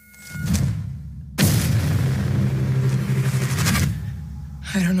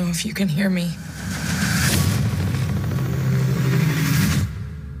I don't know if you can hear me.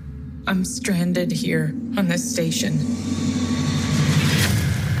 I'm stranded here on this station.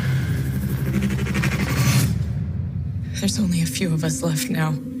 There's only a few of us left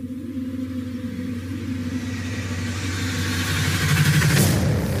now.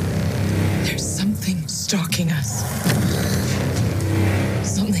 There's something stalking us.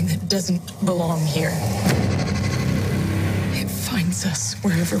 Something that doesn't belong here. It finds us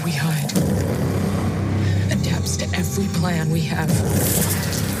wherever we hide. Adapts to every plan we have.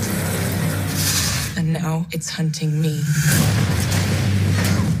 And now it's hunting me.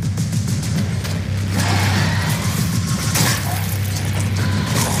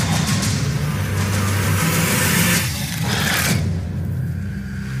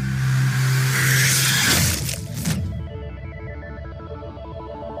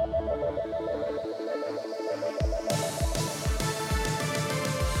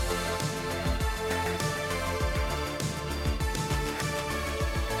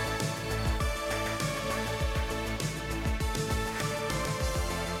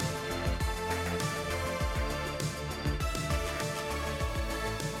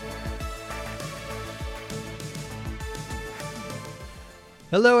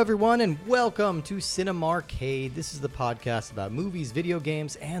 Hello, everyone, and welcome to Cinemarcade. This is the podcast about movies, video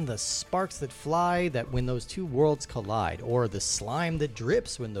games, and the sparks that fly that when those two worlds collide, or the slime that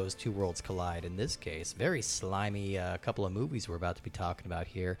drips when those two worlds collide. In this case, very slimy couple of movies we're about to be talking about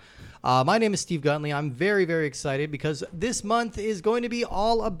here. My name is Steve Guntley. I'm very, very excited because this month is going to be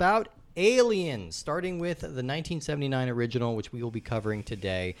all about Alien, starting with the 1979 original, which we will be covering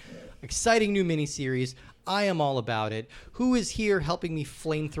today. Exciting new miniseries. I am all about it. Who is here helping me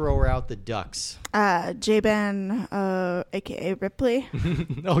flamethrower out the ducks? J-Ben, a.k.a. Ripley.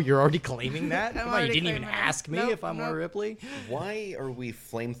 Oh, you're already claiming that? I'm Come on, you already didn't even claiming ask me if I'm more Ripley? Why are we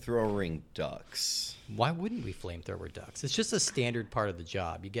flamethrowering ducks? Why wouldn't we flamethrower ducks? It's just a standard part of the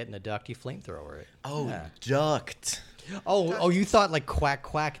job. You get in a duck, you flamethrower it. Oh, Yeah. ducked. Oh, you thought like quack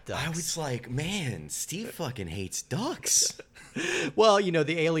quack ducks. I was like, man, Steve fucking hates ducks. Well, you know,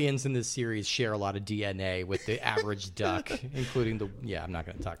 the aliens in this series share a lot of DNA with the average duck, including the... Yeah, I'm not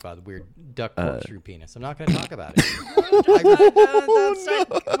going to talk about the weird duck corkscrew penis. I'm not going to talk about it. Don't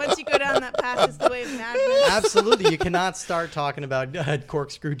start. Once you go down that path, it's the way of madness. Absolutely. You cannot start talking about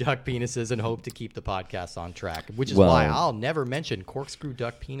corkscrew duck penises and hope to keep the podcast on track, which is why I'll never mention corkscrew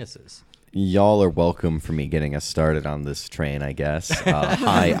duck penises. Y'all are welcome for me getting us started on this train, I guess.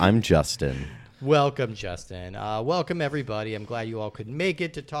 Hi, I'm Justin. Welcome, Justin. Welcome, everybody. I'm glad you all could make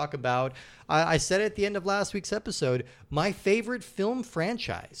it to talk about, I said at the end of last week's episode, my favorite film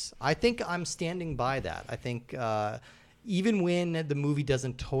franchise. I think I'm standing by that. I think even when the movie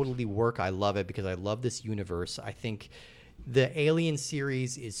doesn't totally work, I love it because I love this universe. I think the Alien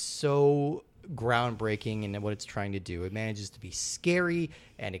series is so groundbreaking in what it's trying to do. It manages to be scary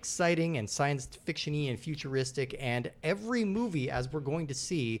and exciting and science fiction-y and futuristic, and every movie, as we're going to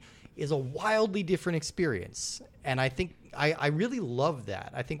see, is a wildly different experience. And I think I really love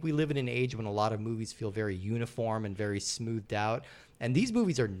that. I think we live in an age when a lot of movies feel very uniform and very smoothed out, and these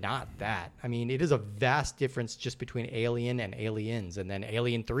movies are not that. I mean, it is a vast difference just between Alien and Aliens, and then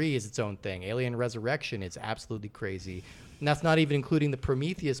Alien 3 is its own thing. Alien Resurrection is absolutely crazy. And that's not even including the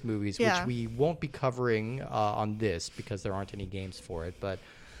Prometheus movies, which we won't be covering on this because there aren't any games for it. But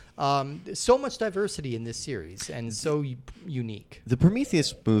so much diversity in this series and so unique. The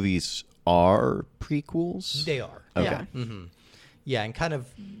Prometheus movies are prequels? They are. Okay. Yeah. Mm-hmm. Yeah, and kind of...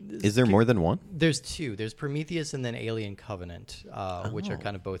 Is there more than one? There's two. There's Prometheus and then Alien Covenant, which are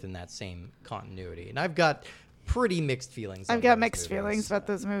kind of both in that same continuity. And I've got pretty mixed feelings. I've got mixed feelings about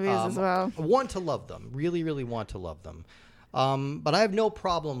those movies as well. I want to love them. Really, really want to love them. But I have no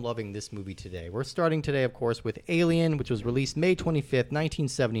problem loving this movie today. We're starting today, of course, with Alien, which was released May 25th,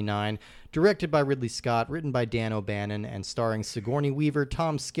 1979, directed by Ridley Scott, written by Dan O'Bannon, and starring Sigourney Weaver,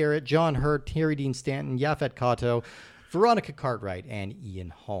 Tom Skerritt, John Hurt, Harry Dean Stanton, Yaphet Kotto, Veronica Cartwright, and Ian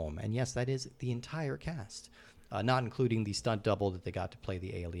Holm. And yes, that is the entire cast, not including the stunt double that they got to play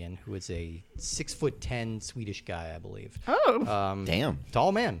the alien, who is a 6'10" Swedish guy, I believe. Oh, Damn.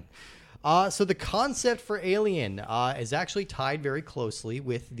 Tall man. So the concept for Alien is actually tied very closely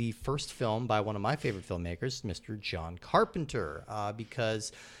with the first film by one of my favorite filmmakers, Mr. John Carpenter,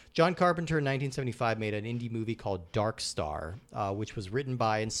 because John Carpenter in 1975 made an indie movie called Dark Star, which was written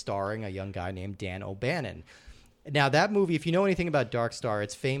by and starring a young guy named Dan O'Bannon. Now, that movie, if you know anything about Dark Star,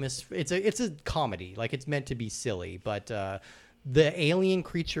 it's famous. It's a comedy. Like, it's meant to be silly, but the alien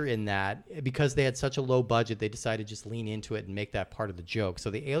creature in that, because they had such a low budget, they decided to just lean into it and make that part of the joke.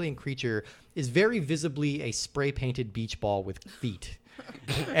 So the alien creature is very visibly a spray painted beach ball with feet.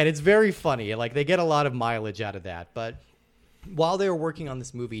 And it's very funny. Like, they get a lot of mileage out of that. But while they were working on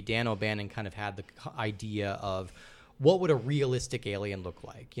this movie, Dan O'Bannon kind of had the idea of what would a realistic alien look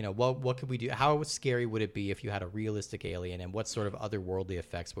like? You know, what could we do? How scary would it be if you had a realistic alien, and what sort of otherworldly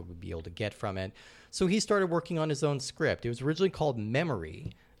effects would we be able to get from it? So he started working on his own script. It was originally called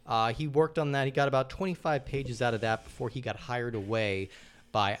Memory. He worked on that. He got about 25 pages out of that before he got hired away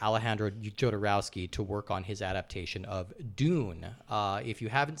by Alejandro Jodorowsky to work on his adaptation of Dune. If you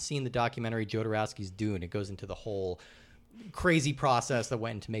haven't seen the documentary Jodorowsky's Dune, it goes into the whole crazy process that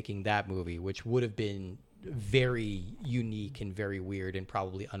went into making that movie, which would have been very unique and very weird and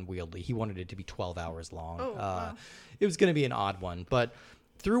probably unwieldy. He wanted it to be 12 hours long. Wow. It was going to be an odd one, but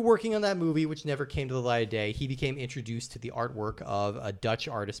through working on that movie, which never came to the light of day, he became introduced to the artwork of a Dutch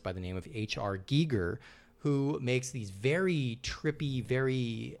artist by the name of H.R. Giger, who makes these very trippy,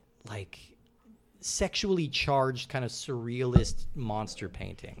 very like sexually charged kind of surrealist monster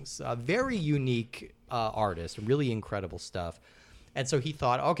paintings. A very unique artist, really incredible stuff. And so he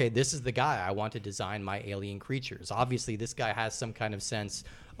thought, okay, this is the guy I want to design my alien creatures. Obviously, this guy has some kind of sense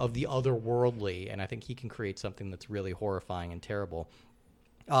of the otherworldly, and I think he can create something that's really horrifying and terrible.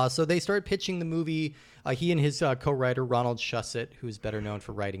 So they started pitching the movie. He and his co-writer, Ronald Shusett, who's better known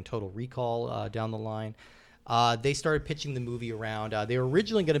for writing Total Recall down the line, they started pitching the movie around. They were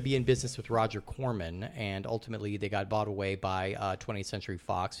originally going to be in business with Roger Corman, and ultimately they got bought away by 20th Century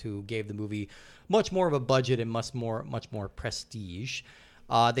Fox, who gave the movie much more of a budget and much more prestige.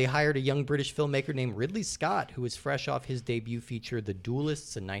 They hired a young British filmmaker named Ridley Scott, who was fresh off his debut feature, The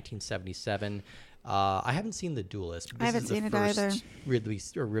Duelists, in 1977. I haven't seen The Duelist. I haven't seen it either. Ridley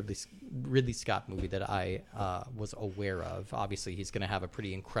Scott movie that I was aware of. Obviously, he's going to have a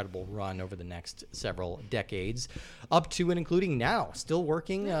pretty incredible run over the next several decades, up to and including now. Still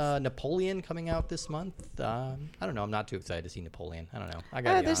working. Napoleon coming out this month. I don't know. I'm not too excited to see Napoleon. I don't know. I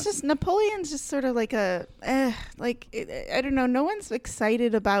got to be honest. Just Napoleon's just sort of like I don't know. No one's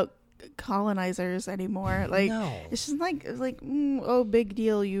excited about colonizers anymore. It's just oh, big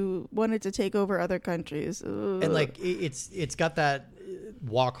deal, you wanted to take over other countries. Ugh. And like it's got that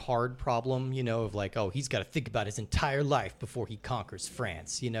walk hard problem, you know, of like, oh, he's got to think about his entire life before he conquers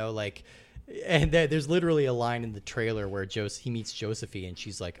France, you know, like. And there's literally a line in the trailer where he meets Josephine, and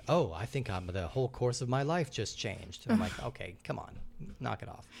she's like, oh, I think the whole course of my life just changed. And I'm like, okay, come on, knock it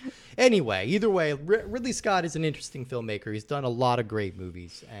off. Anyway, either way, Ridley Scott is an interesting filmmaker. He's done a lot of great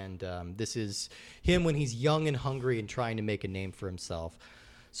movies, and this is him when he's young and hungry and trying to make a name for himself.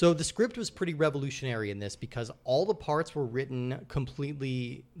 So the script was pretty revolutionary in this because all the parts were written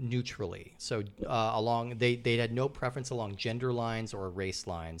completely neutrally. So they had no preference along gender lines or race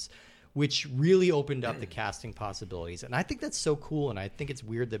lines, which really opened up the casting possibilities. And I think that's so cool, and I think it's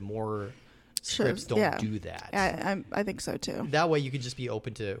weird that more scripts don't do that. I think so, too. That way you could just be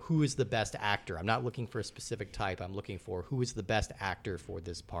open to who is the best actor. I'm not looking for a specific type. I'm looking for who is the best actor for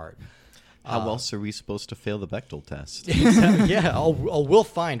this part. How else are we supposed to fail the Bechdel test? Yeah, we'll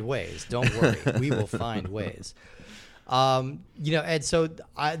find ways. Don't worry. We will find ways. And so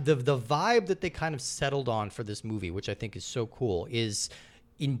the vibe that they kind of settled on for this movie, which I think is so cool, is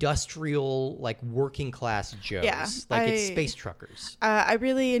industrial, like working class Joes. Yeah, it's space truckers. I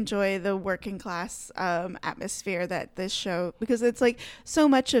really enjoy the working class atmosphere that this show, because it's like so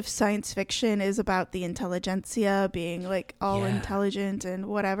much of science fiction is about the intelligentsia being like all intelligent and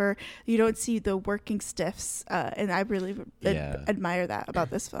whatever. You don't see the working stiffs, and I really admire that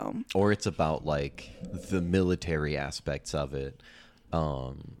about this film. Or it's about like the military aspects of it.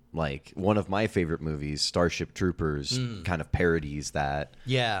 Like one of my favorite movies, Starship Troopers, kind of parodies that.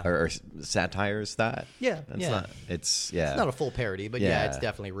 Yeah. Or satires that. Yeah. It's not a full parody, but it's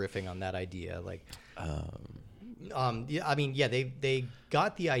definitely riffing on that idea. Like, they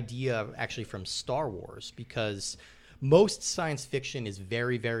got the idea actually from Star Wars, because most science fiction is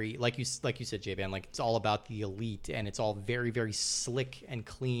very, very, like you said, J-Ban, like it's all about the elite, and it's all very, very slick and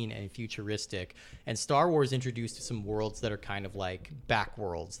clean and futuristic. And Star Wars introduced some worlds that are kind of like back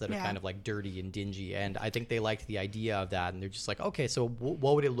worlds that are kind of like dirty and dingy. And I think they liked the idea of that. And they're just like, okay, so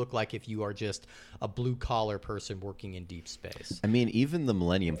what would it look like if you are just a blue collar person working in deep space? I mean, even the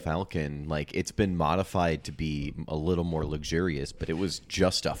Millennium Falcon, like it's been modified to be a little more luxurious, but it was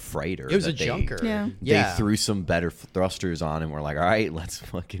just a freighter. It was a junker. They threw some better thrusters on, and we're like, all right, let's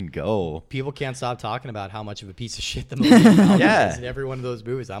fucking go. People can't stop talking about how much of a piece of shit the Millennium Falcon is in every one of those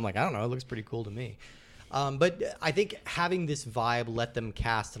movies. I'm like, I don't know, it looks pretty cool to me. But I think having this vibe let them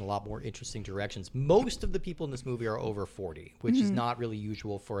cast in a lot more interesting directions. Most of the people in this movie are over 40, which is not really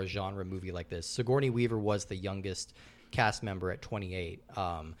usual for a genre movie like this. Sigourney Weaver was the youngest cast member at 28.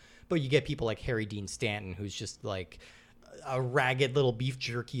 But you get people like Harry Dean Stanton, who's just like a ragged little beef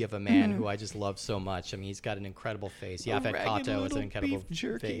jerky of a man who I just love so much. I mean, he's got an incredible face. Yaphet Kotto is an incredible beef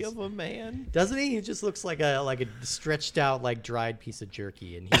jerky face. of a man, doesn't he? He just looks like a stretched out, like dried piece of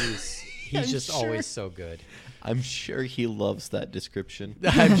jerky, and he's just always so good. I'm sure he loves that description.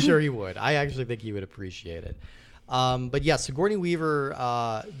 I'm sure he would. I actually think he would appreciate it. But yeah, Sigourney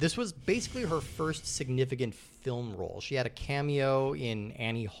Weaver, this was basically her first significant film role. She had a cameo in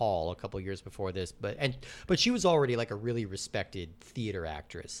Annie Hall a couple years before this, but she was already like a really respected theater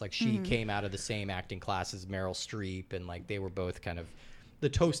actress. Like she came out of the same acting class as Meryl Streep, and like they were both kind of the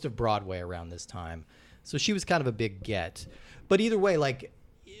toast of Broadway around this time. So she was kind of a big get. But either way, like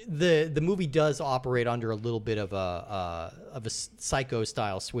the movie does operate under a little bit of a Psycho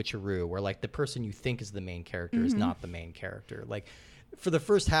style switcheroo, where like the person you think is the main character is not the main character. Like for the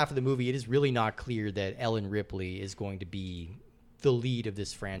first half of the movie, it is really not clear that Ellen Ripley is going to be the lead of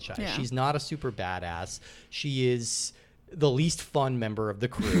this franchise. Yeah. She's not a super badass. She is the least fun member of the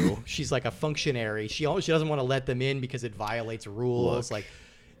crew. She's like a functionary. She doesn't want to let them in because it violates rules.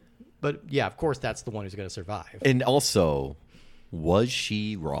 But yeah, of course, that's the one who's going to survive. And also, was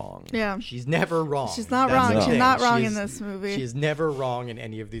she wrong? Yeah. She's never wrong. She's not wrong. She's not wrong in this movie. She's never wrong in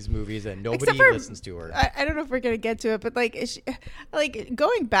any of these movies, and nobody listens to her. I don't know if we're going to get to it, but like, is she, like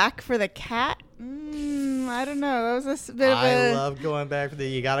going back for the cat? I don't know. That was a bit of I love going back for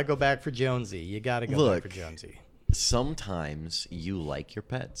you got to go back for Jonesy. You got to go back for Jonesy. Sometimes you like your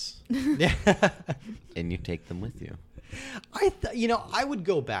pets. And you take them with you. I would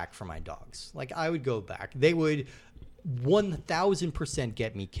go back for my dogs. Like, I would go back. They would 1,000%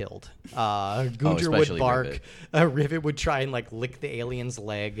 get me killed. Gunjar would bark. Rivet would try and like lick the alien's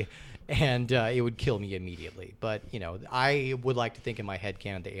leg, and it would kill me immediately. But I would like to think in my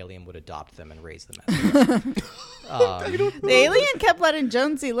headcanon the alien would adopt them and raise them. The alien kept letting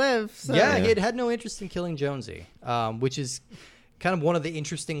Jonesy live. So. Yeah, it had no interest in killing Jonesy, which is kind of one of the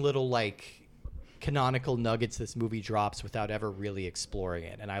interesting little like canonical nuggets this movie drops without ever really exploring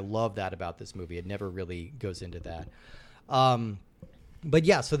it, and I love that about this movie. It never really goes into that. But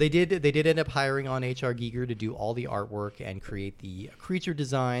yeah, so they did end up hiring on H.R. Giger to do all the artwork and create the creature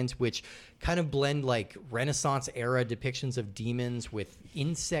designs, which kind of blend like Renaissance era depictions of demons with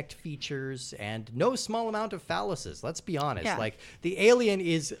insect features and no small amount of phalluses. Let's be honest. Yeah. Like the alien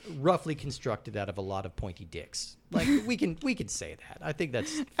is roughly constructed out of a lot of pointy dicks. Like we can say that. I think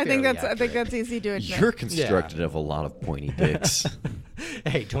that's easy to admit. You're constructed of a lot of pointy dicks.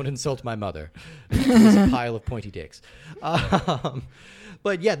 Hey, don't insult my mother. There's a pile of pointy dicks.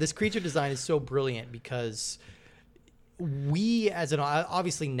 But yeah, this creature design is so brilliant because we,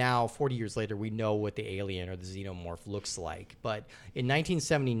 obviously now, 40 years later, we know what the alien or the xenomorph looks like. But in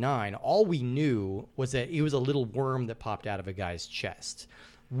 1979, all we knew was that it was a little worm that popped out of a guy's chest.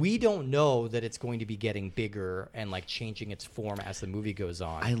 We don't know that it's going to be getting bigger and like changing its form as the movie goes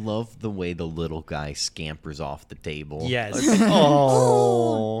on. I love the way the little guy scampers off the table. Yes.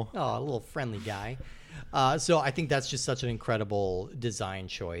 Oh, a little friendly guy. So I think that's just such an incredible design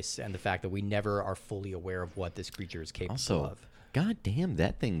choice, and the fact that we never are fully aware of what this creature is capable of. God damn,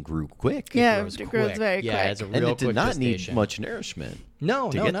 that thing grew quick. Yeah, it grows very quick. Yeah, it's a real and it did quick not gestation. need much nourishment. No,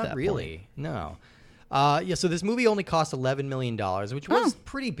 not really. No. So this movie only cost $11 million, which was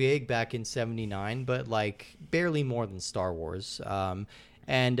pretty big back in 79, but like barely more than Star Wars. And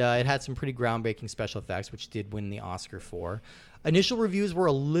it had some pretty groundbreaking special effects, which did win the Oscar for. Initial reviews were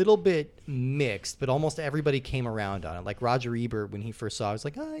a little bit mixed, but almost everybody came around on it. Like Roger Ebert, when he first saw it, was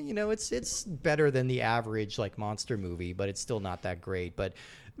like, it's better than the average like monster movie, but it's still not that great. But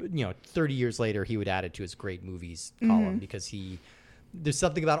 30 years later, he would add it to his great movies column because there's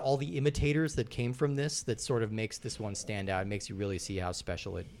something about all the imitators that came from this that sort of makes this one stand out. It makes you really see how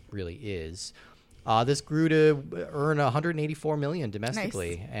special it really is. This grew to earn $184 million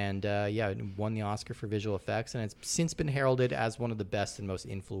domestically, nice. And it won the Oscar for visual effects, and it's since been heralded as one of the best and most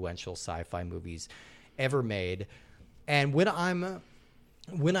influential sci-fi movies ever made. And when I'm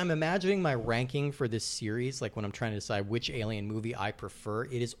imagining my ranking for this series, like when I'm trying to decide which Alien movie I prefer,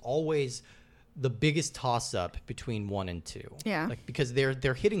 it is always the biggest toss-up between 1 and 2. Yeah. Like because they're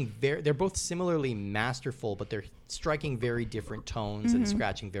hitting they're both similarly masterful, but they're striking very different tones and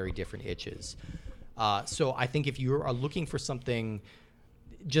scratching very different itches. So I think if you are looking for something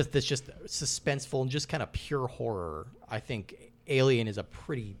that's just suspenseful and just kind of pure horror, I think Alien is a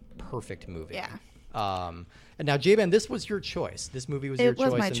pretty perfect movie. Yeah. And now, J-Ben, this was your choice. This movie was your choice.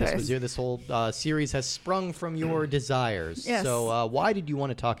 It was my choice. This whole series has sprung from your desires. Yes. So why did you want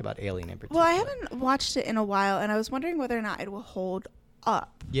to talk about Alien in particular? Well, I haven't watched it in a while, and I was wondering whether or not it will hold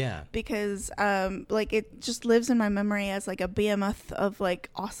up. Yeah. Because like it just lives in my memory as like a behemoth of like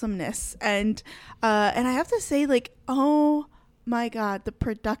awesomeness. And I have to say, like, oh my God, the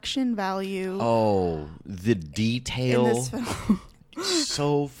production value. Oh, the detail. In this film.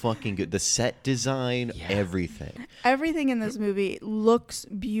 So fucking good. The set design, everything. Everything in this movie looks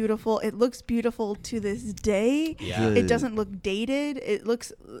beautiful. It looks beautiful to this day. Yeah. It doesn't look dated. It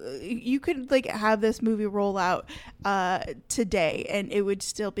looks, you could like have this movie roll out today and it would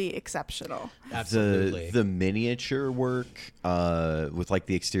still be exceptional. Absolutely. The miniature work with like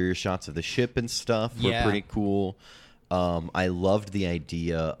the exterior shots of the ship and stuff were pretty cool. I loved the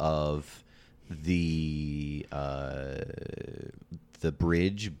idea of the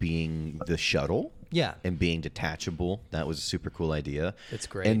bridge being the shuttle, and being detachable. That was a super cool idea. It's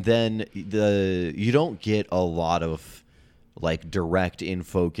great. And then you don't get a lot of like direct in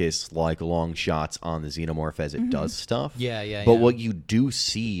focus like long shots on the xenomorph as it does stuff. But what you do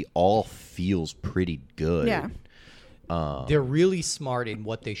see all feels pretty good. Yeah. They're really smart in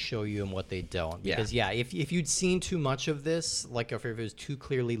what they show you and what they don't. Because, if you'd seen too much of this, like if it was too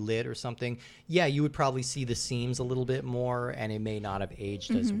clearly lit or something, you would probably see the seams a little bit more, and it may not have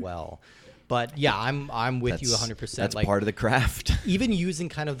aged as well. But, I'm with you 100%. That's like, part of the craft. Even using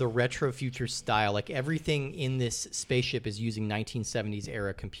kind of the retro future style, like everything in this spaceship is using 1970s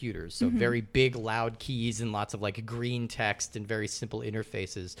era computers. So very big, loud keys and lots of like green text and very simple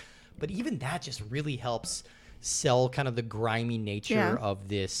interfaces. But even that just really helps sell kind of the grimy nature of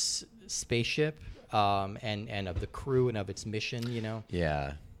this spaceship and of the crew and of its mission, you know?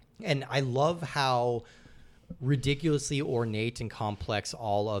 Yeah. And I love how ridiculously ornate and complex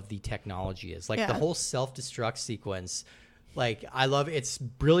all of the technology is. Like the whole self-destruct sequence, like I love it's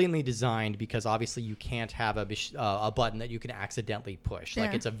brilliantly designed because obviously you can't have a button that you can accidentally push.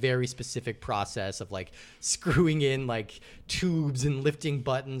 Like it's a very specific process of like screwing in like tubes and lifting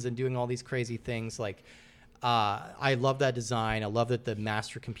buttons and doing all these crazy things. Like I love that design. I love that the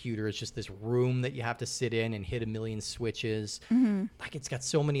master computer is just this room that you have to sit in and hit a million switches. Like it's got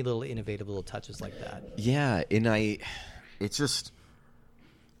so many little innovative little touches like that. Yeah, and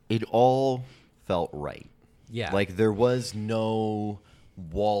it all felt right. Yeah. Like there was no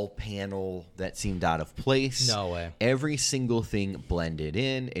wall panel that seemed out of place. No way. Every single thing blended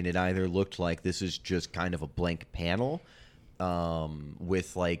in, and it either looked like this is just kind of a blank panel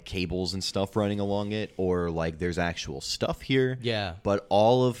with like cables and stuff running along it, or like there's actual stuff here. Yeah. But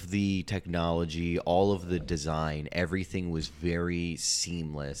all of the technology, all of the design, everything was very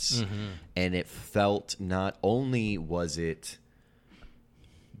seamless. And it felt, not only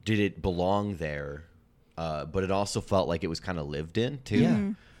did it belong there, but it also felt like it was kind of lived in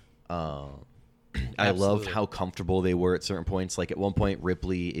too. I loved how comfortable they were at certain points. Like at one point,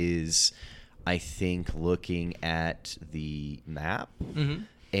 Ripley is, I think, looking at the map,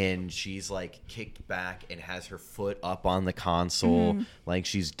 and she's like kicked back and has her foot up on the console, like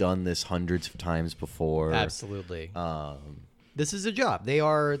she's done this hundreds of times before. Absolutely. This is a job. They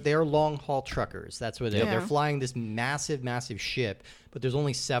are long haul truckers. That's what they're flying this massive ship, but there's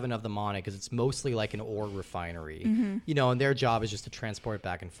only 7 of them on it because it's mostly like an ore refinery, you know, and their job is just to transport it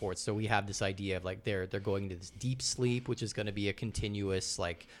back and forth. So we have this idea of like they're going into this deep sleep, which is going to be a continuous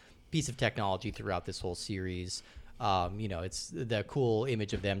like piece of technology throughout this whole series. You know, it's the cool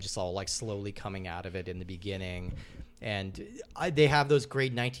image of them just all like slowly coming out of it in the beginning. And they have those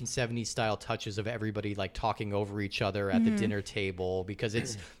great 1970s style touches of everybody like talking over each other at the dinner table because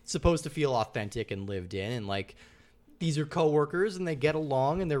it's supposed to feel authentic and lived in. And like these are coworkers and they get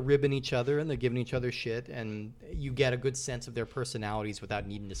along and they're ribbing each other and they're giving each other shit. And you get a good sense of their personalities without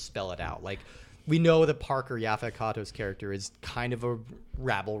needing to spell it out. Like we know that Parker, Yaphet Kotto's character, is kind of a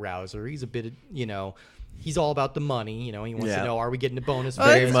rabble rouser. He's a bit, you know, he's all about the money. You know, he wants to know, are we getting a bonus?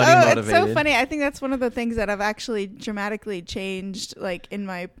 Very money motivated. It's so funny. I think that's one of the things that I've actually dramatically changed, like in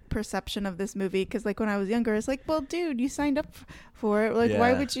my perception of this movie. Because like when I was younger, it's like, well, dude, you signed up for it. Like,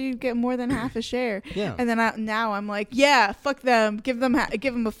 why would you get more than half a share? And then now I'm like, yeah, fuck them. Give them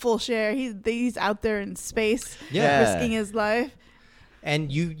a full share. He's out there in space, risking his life.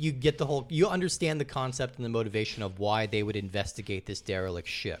 And you get you understand the concept and the motivation of why they would investigate this derelict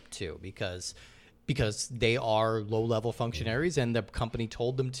ship too, because they are low-level functionaries and the company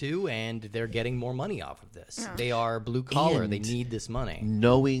told them to, and they're getting more money off of this. They are blue-collar. They need this money.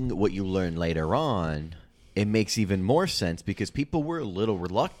 Knowing what you learn later on, it makes even more sense because people were a little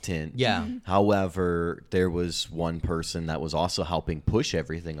reluctant. Yeah. However, there was one person that was also helping push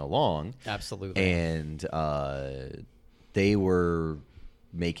everything along. Absolutely. And they were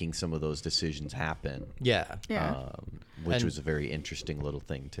making some of those decisions happen. Yeah. Which was a very interesting little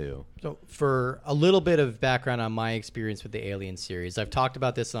thing too. So for a little bit of background on my experience with the Alien series, I've talked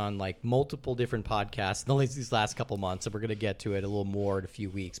about this on like multiple different podcasts in these last couple months, and we're going to get to it a little more in a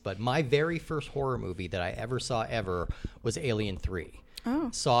few weeks. But my very first horror movie that I ever saw was Alien 3.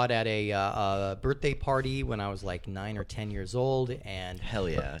 Oh. Saw it at a birthday party when I was like 9 or 10 years old, and hell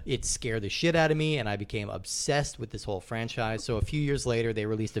yeah, it scared the shit out of me, and I became obsessed with this whole franchise. So a few years later, they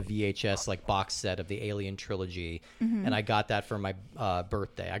released a VHS like box set of the Alien trilogy, and I got that for my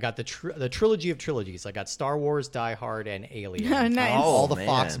birthday. I got the trilogy of trilogies. I got Star Wars, Die Hard, and Alien. Nice. All the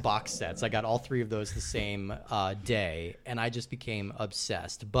Fox box sets. I got all three of those the same day, and I just became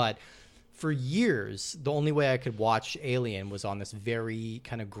obsessed. But for years, the only way I could watch Alien was on this very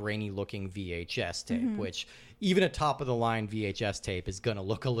kind of grainy looking VHS tape, which even a top of the line VHS tape is going to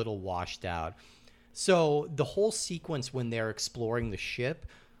look a little washed out. So the whole sequence when they're exploring the ship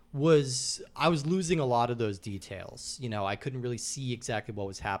I was losing a lot of those details. You know, I couldn't really see exactly what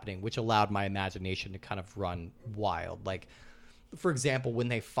was happening, which allowed my imagination to kind of run wild. Like, for example, when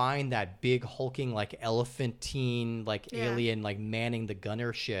they find that big hulking like elephantine like alien like manning the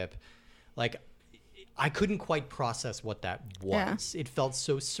gunner ship, like, I couldn't quite process what that was. It felt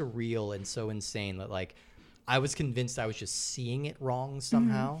so surreal and so insane that, like, I was convinced I was just seeing it wrong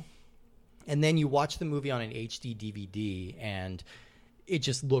somehow. And then you watch the movie on an HD DVD, and it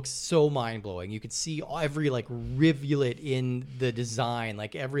just looks so mind-blowing. You could see every, like, rivulet in the design,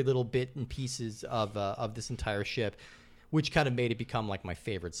 like, every little bit and pieces of this entire ship, which kind of made it become, like, my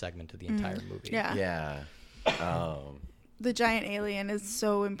favorite segment of the entire movie. Yeah. The giant alien is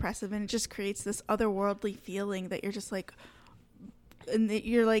so impressive, and it just creates this otherworldly feeling that you're just like, and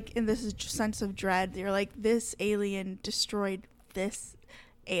you're like in this sense of dread. You're like, this alien destroyed this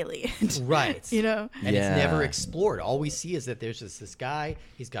alien, right? You know, and it's never explored. All we see is that there's just this guy.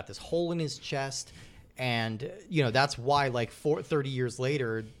 He's got this hole in his chest, and you know that's why, like 30 years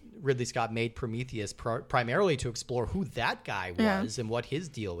later, Ridley Scott made Prometheus primarily to explore who that guy was and what his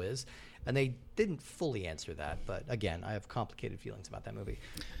deal is. And they didn't fully answer that, but again, I have complicated feelings about that movie.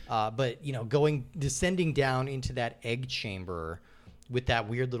 But you know, descending down into that egg chamber with that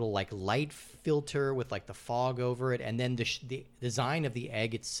weird little like light filter with like the fog over it, and then the design of the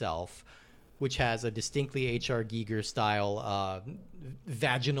egg itself, which has a distinctly H.R. Giger style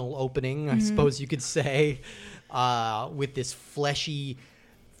vaginal opening, I suppose you could say, with this fleshy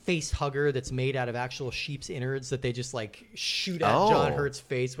face hugger that's made out of actual sheep's innards that they just like shoot at John Hurt's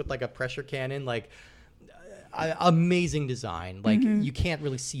face with like a pressure cannon. Like, amazing design. Like, you can't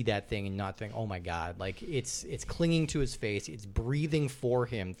really see that thing and not think, oh my god, like it's clinging to his face, it's breathing for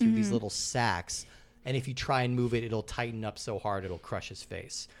him through these little sacs, and if you try and move it, it'll tighten up so hard it'll crush his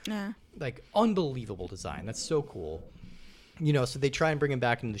face. Like, unbelievable design. That's so cool. You know, so they try and bring him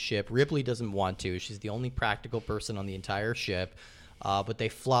back into the ship. Ripley doesn't want to. She's the only practical person on the entire ship. But they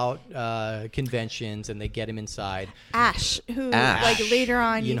flout conventions and they get him inside. Ash, like later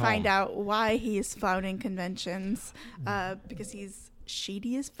on you find out why he's flouting conventions, because he's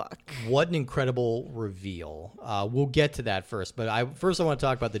shady as fuck. What an incredible reveal. We'll get to that first, but I want to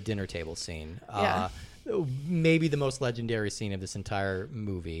talk about the dinner table scene. Maybe the most legendary scene of this entire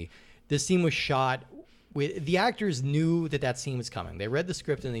movie. This scene was shot with the actors knew that scene was coming. They read the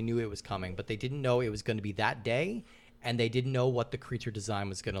script and they knew it was coming, but they didn't know it was going to be that day. And they didn't know what the creature design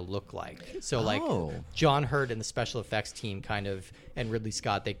was going to look like. So, like, John Hurt and the special effects team and Ridley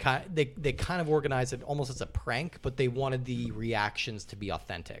Scott, they kind of organized it almost as a prank, but they wanted the reactions to be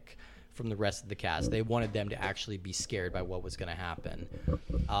authentic from the rest of the cast. They wanted them to actually be scared by what was going to happen.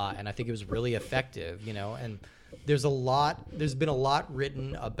 And I think it was really effective, you know. And there's been a lot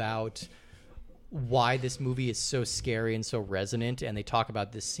written about why this movie is so scary and so resonant. And they talk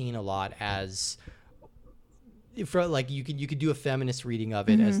about this scene a lot as... For like you could do a feminist reading of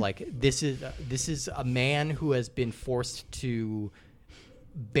it as like this is a man who has been forced to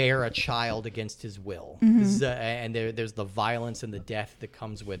bear a child against his will. And there's the violence and the death that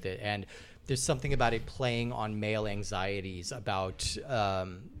comes with it, and there's something about it playing on male anxieties about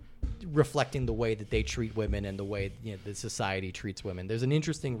reflecting the way that they treat women and the way the society treats women. There's an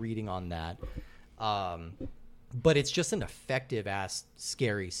interesting reading on that, but it's just an effective ass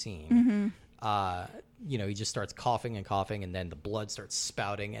scary scene. He just starts coughing and coughing, and then the blood starts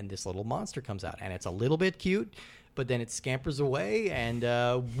spouting, and this little monster comes out, and it's a little bit cute, but then it scampers away, and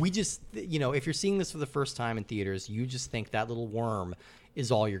we just, if you're seeing this for the first time in theaters, you just think that little worm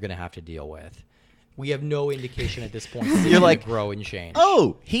is all you're going to have to deal with. We have no indication at this point that You're like, grow and change.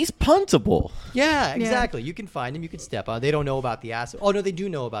 Oh, he's puntable. Yeah, exactly. You can find him. You can step on. They don't know about the acid. Oh no, they do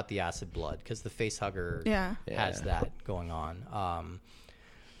know about the acid blood because the face hugger has that going on.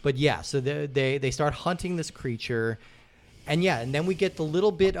 But yeah, so they start hunting this creature. And and then we get the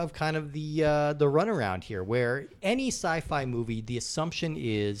little bit of kind of the runaround here, where any sci-fi movie, the assumption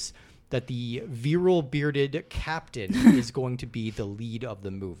is that the virile bearded captain is going to be the lead of the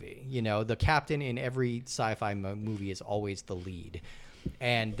movie. You know, the captain in every sci-fi movie is always the lead.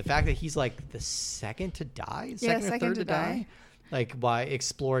 And the fact that he's like the second to die, second or third to die, like by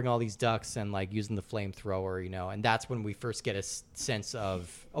exploring all these ducks and like using the flamethrower, you know, and that's when we first get a sense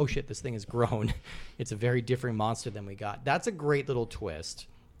of, oh shit, this thing has grown. It's a very different monster than we got. That's a great little twist.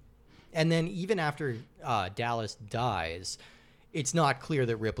 And then even after Dallas dies, it's not clear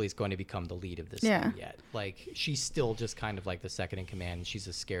that Ripley's going to become the lead of this thing yet. Like, she's still just kind of like the second in command, and she's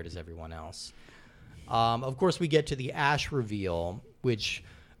as scared as everyone else. Of course, we get to the Ash reveal, which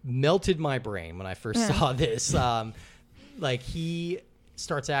melted my brain when I first saw this. Like, he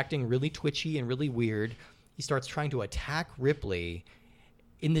starts acting really twitchy and really weird. He starts trying to attack Ripley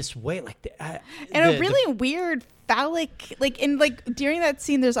in this way, like a really weird phallic, like during that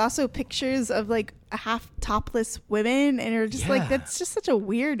scene there's also pictures of like a half topless women, and are just like, that's just such a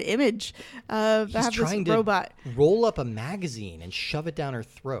weird image of this robot roll up a magazine and shove it down her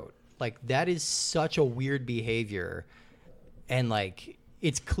throat. Like, that is such a weird behavior, and like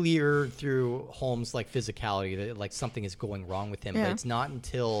it's clear through Holmes' like physicality that like something is going wrong with him. But it's not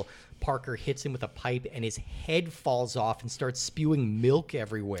until Parker hits him with a pipe and his head falls off and starts spewing milk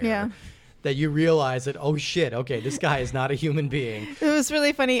everywhere that you realize that, oh shit, okay, this guy is not a human being. It was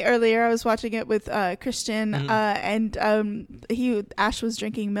really funny. Earlier I was watching it with Christian, and Ash was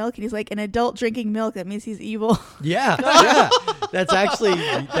drinking milk, and he's like, an adult drinking milk, that means he's evil. Yeah.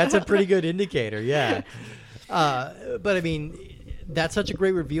 That's a pretty good indicator. But I mean, that's such a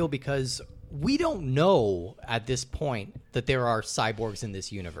great reveal because we don't know at this point that there are cyborgs in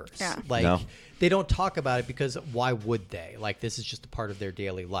this universe. They don't talk about it because why would they? Like, this is just a part of their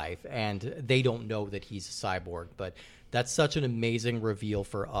daily life, and they don't know that he's a cyborg. But that's such an amazing reveal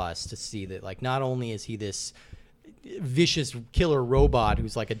for us to see that, like, not only is he this vicious killer robot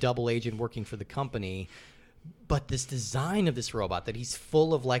who's like a double agent working for the company, but this design of this robot, that he's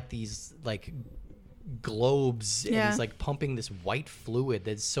full of like these like globes and he's like pumping this white fluid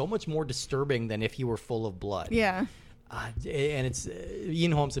that's so much more disturbing than if he were full of blood. And it's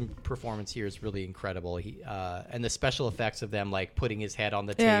Ian Holmes' performance here is really incredible. He and the special effects of them like putting his head on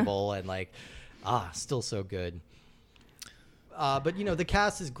the table and like still so good. But you know, the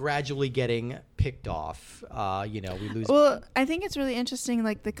cast is gradually getting picked off. We lose. Well, I think it's really interesting,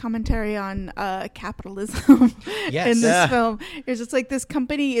 like the commentary on capitalism in this film. It's just like, this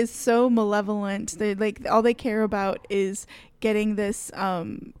company is so malevolent. They like, all they care about is getting this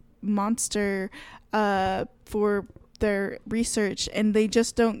monster for their research, and they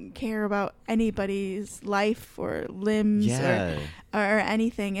just don't care about anybody's life or limbs or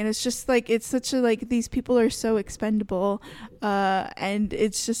anything. And it's just like, it's such a, like, these people are so expendable, and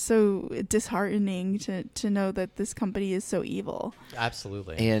it's just so disheartening to know that this company is so evil.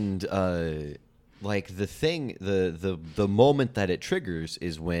 Absolutely. And like the thing, the moment that it triggers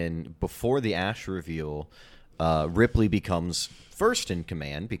is when, before the Ash reveal, Ripley becomes first in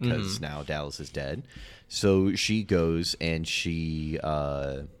command because now Dallas is dead. So she goes and she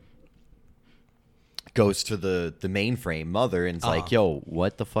goes to the mainframe mother and is like, yo,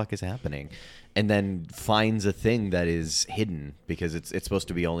 what the fuck is happening? And then finds a thing that is hidden because it's supposed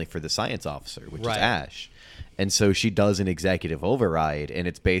to be only for the science officer, which is Ash. And so she does an executive override, and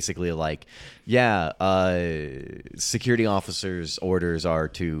it's basically like, security officers' orders are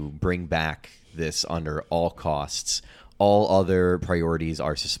to bring back this under all costs. All other priorities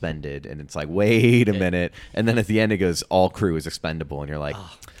are suspended. And it's like, wait a minute. And then at the end it goes, all crew is expendable. And you're like,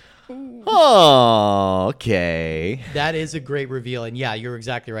 oh, okay. That is a great reveal. And yeah, you're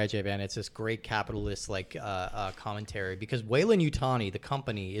exactly right, J-Van. It's this great capitalist like commentary, because Weyland-Yutani, the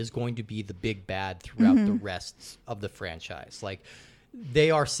company, is going to be the big bad throughout the rest of the franchise. Like,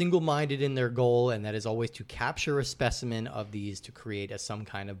 they are single-minded in their goal, and that is always to capture a specimen of these to create some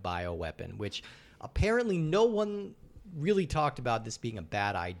kind of bioweapon, which apparently no one really talked about this being a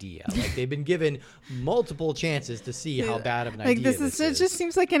bad idea. Like, they've been given multiple chances to see how bad of an idea this is. It just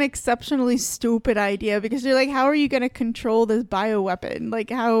seems like an exceptionally stupid idea, because you're like, how are you going to control this bioweapon? Like,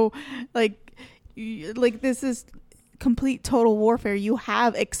 how, like this is complete total warfare. You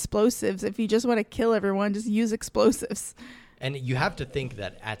have explosives. If you just want to kill everyone, just use explosives. And you have to think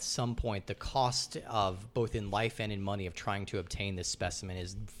that at some point, the cost of both in life and in money of trying to obtain this specimen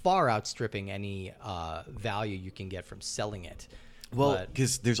is far outstripping any value you can get from selling it. Well,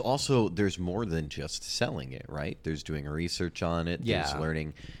 because there's more than just selling it, right? There's doing research on it. There's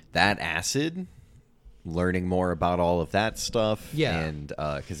learning that acid, learning more about all of that stuff. Yeah. And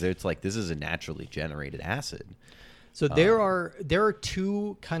because it's like, this is a naturally generated acid. So there are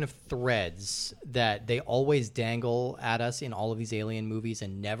two kind of threads that they always dangle at us in all of these alien movies,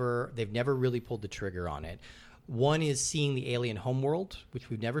 and they've never really pulled the trigger on it. One is seeing the alien homeworld, which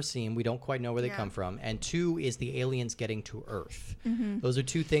we've never seen. We don't quite know where they come from. And two is the aliens getting to Earth. Mm-hmm. Those are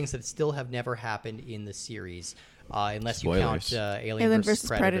two things that still have never happened in the series, unless you count Alien vs.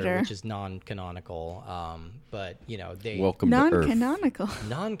 Predator, which is non-canonical. But, they... Welcome to Earth. Non-canonical.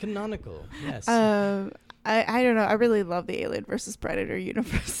 Non-canonical, yes. I don't know. I really love the Alien versus Predator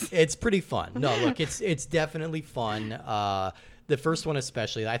universe. It's pretty fun. No, look, it's definitely fun. The first one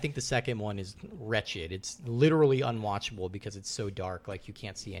especially. I think the second one is wretched. It's literally unwatchable because it's so dark, like you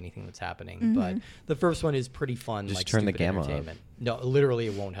can't see anything that's happening. Mm-hmm. But the first one is pretty fun. Just like turn the gamma up. No, literally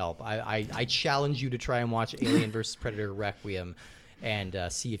it won't help. I challenge you to try and watch Alien versus Predator Requiem and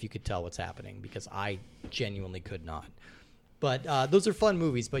see if you could tell what's happening, because I genuinely could not. But those are fun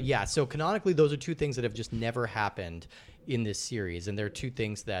movies. But yeah, so canonically, those are two things that have just never happened in this series. And they're two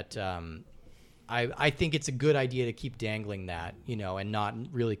things that I think it's a good idea to keep dangling that, and not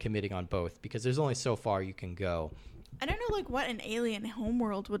really committing on both, because there's only so far you can go. I don't know, what an alien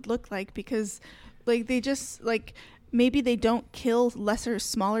homeworld would look like, because, they just, maybe they don't kill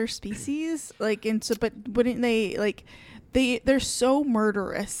smaller species, but wouldn't they, they're so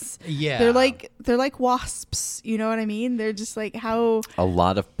murderous. Yeah. They're like wasps, you know what I mean? They're just how... A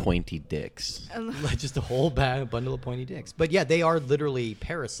lot of pointy dicks. Just a whole bundle of pointy dicks. But yeah, they are literally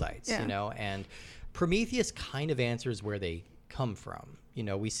parasites, and Prometheus kind of answers where they come from.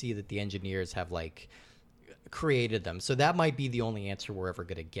 We see that the engineers have created them. So that might be the only answer we're ever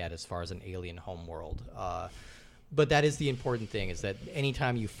going to get as far as an alien homeworld. But that is the important thing, is that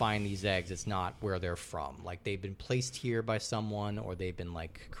anytime you find these eggs, it's not where they're from. They've been placed here by someone, or they've been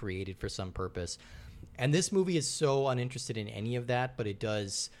created for some purpose. And this movie is so uninterested in any of that, but it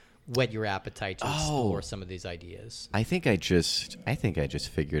does whet your appetite to explore some of these ideas. I think I just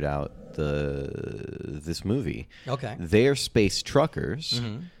figured out this movie. Okay. They're space truckers.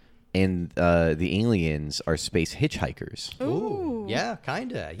 Mm-hmm. And the aliens are space hitchhikers. Ooh, yeah,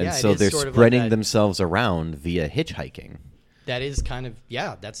 kind of. Yeah, and so they're spreading themselves around via hitchhiking. That is kind of,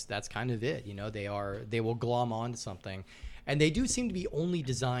 that's kind of it. They will glom onto something, and they do seem to be only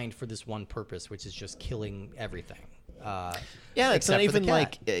designed for this one purpose, which is just killing everything. It's not even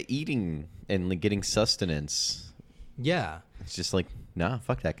eating and getting sustenance. Yeah, it's just nah,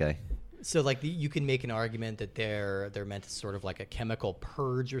 fuck that guy. So you can make an argument that they're meant to sort of a chemical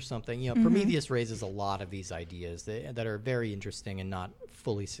purge or something. Mm-hmm. Prometheus raises a lot of these ideas that are very interesting and not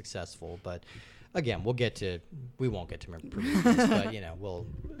fully successful. But again, we won't get to Prometheus, but we'll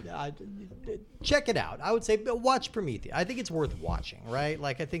check it out. I would say watch Prometheus. I think it's worth watching, right?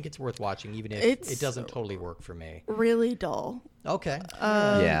 I think it's worth watching, even if it doesn't totally work for me. Really dull. Okay.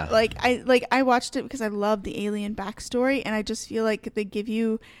 Yeah. I watched it because I love the alien backstory, and I just feel like they give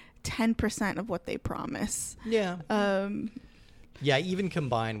you 10% of what they promise. Yeah. Yeah, even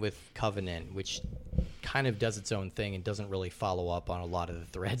combined with Covenant, which kind of does its own thing and doesn't really follow up on a lot of the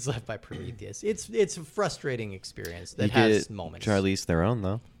threads left by Prometheus. It's a frustrating experience that has moments. Charlize Theron,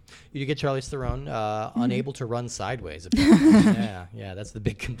 though. You get Charlize Theron unable to run sideways. Apparently. Yeah, that's the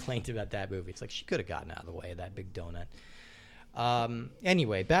big complaint about that movie. It's she could have gotten out of the way of that big donut.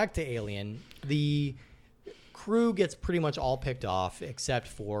 Anyway, back to Alien. The crew gets pretty much all picked off except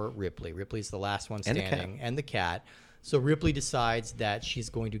for Ripley. Ripley's the last one standing, and the cat. So Ripley decides that she's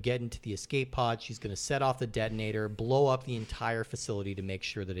going to get into the escape pod. She's going to set off the detonator, blow up the entire facility to make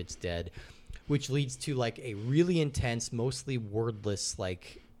sure that it's dead, which leads to a really intense, mostly wordless,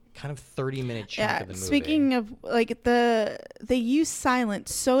 kind of 30-minute chunk of the movie. Speaking of they use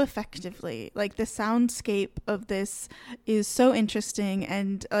silence so effectively. The soundscape of this is so interesting,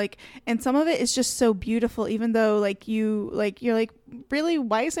 and some of it is just so beautiful, even though you're really,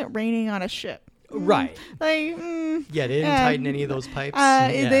 why is it raining on a ship? Right. They didn't tighten any of those pipes.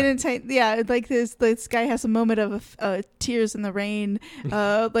 They didn't tighten. Yeah, this guy has a moment of tears in the rain,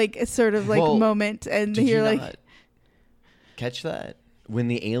 a sort of moment, and you're not catch that? When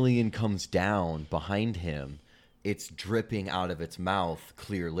the alien comes down behind him, it's dripping out of its mouth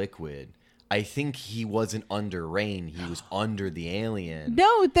clear liquid. I think he wasn't under rain; he was under the alien.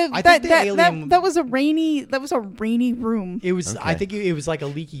 No, that was a rainy room. It was. Okay. I think it was like a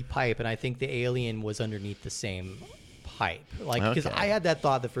leaky pipe, and I think the alien was underneath the same pipe. Like, because I had that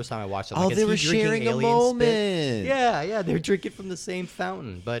thought the first time I watched it. Like, they were sharing a moment. Spit? Yeah, they're drinking from the same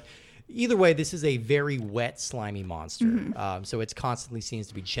fountain. But either way, this is a very wet, slimy monster. So it constantly seems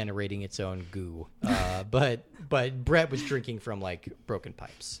to be generating its own goo. But Brett was drinking from like broken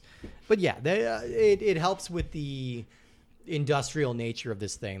pipes. But yeah, it helps with the industrial nature of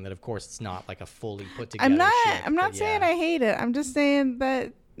this thing. That of course it's not like a fully put together. I'm not saying I hate it. I'm just saying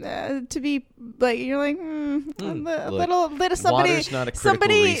that. To be like, you're like a little somebody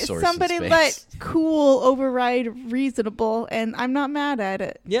let cool override reasonable, and I'm not mad at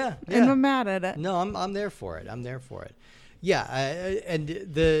it. Yeah. And I'm mad at it. No, I'm there for it. Yeah, and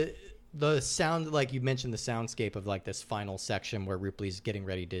the sound, like you mentioned, the soundscape of like this final section where Ripley's getting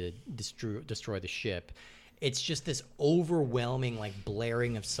ready to destroy the ship. It's just this overwhelming like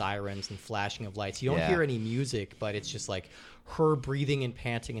blaring of sirens and flashing of lights. You don't hear any music, but it's just like her breathing and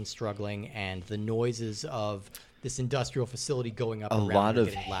panting and struggling, and the noises of this industrial facility going up. A lot of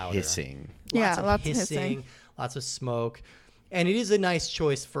hissing. Lots of hissing. Lots of smoke. And it is a nice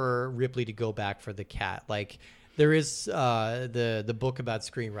choice for Ripley to go back for the cat. Like, there is the book about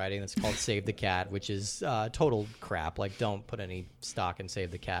screenwriting that's called Save the Cat, which is total crap. Like, don't put any stock in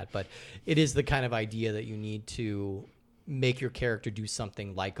Save the Cat. But it is the kind of idea that you need to make your character do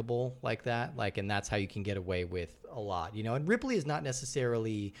something likable like that. Like, and that's how you can get away with a lot, you know. And Ripley is not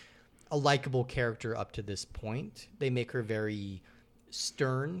necessarily a likable character up to this point. They make her very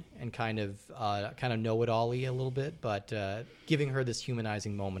stern and kind of know-it-all-y a little bit. But giving her this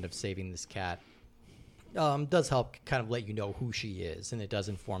humanizing moment of saving this cat does help kind of let you know who she is, and it does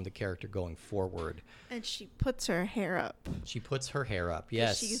inform the character going forward. And she puts her hair up.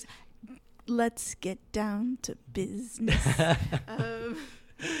 Yes. Let's get down to business.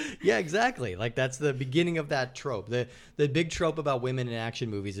 Yeah, exactly. Like, that's the beginning of that trope. The big trope about women in action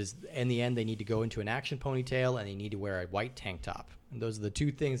movies is, in the end, they need to go into an action ponytail and they need to wear a white tank top. And those are the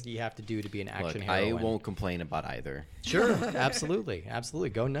two things that you have to do to be an action heroine. I won't complain about either. Sure, absolutely,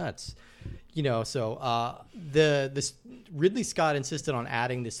 go nuts. You know, so this Ridley Scott insisted on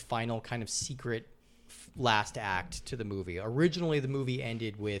adding this final kind of secret last act to the movie. Originally, the movie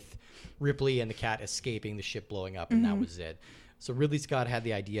ended with Ripley and the cat escaping, the ship blowing up, and that was it. So Ridley Scott had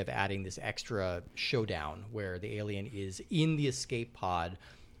the idea of adding this extra showdown where the alien is in the escape pod.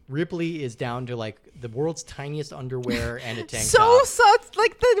 Ripley is down to like the world's tiniest underwear and a tank top. So it's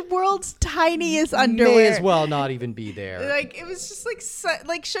like the world's tiniest underwear. May as well not even be there. Like, it was just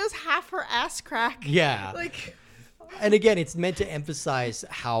like shows half her ass crack. Yeah. Like, and again, it's meant to emphasize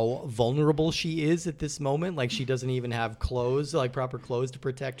how vulnerable she is at this moment. Like, she doesn't even have clothes, like proper clothes to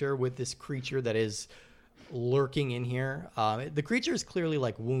protect her with this creature that is lurking in here. The creature is clearly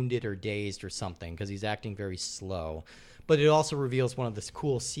like wounded or dazed or something because he's acting very slow. But it also reveals one of the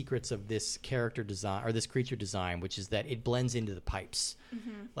cool secrets of this character design, or this creature design, which is that it blends into the pipes.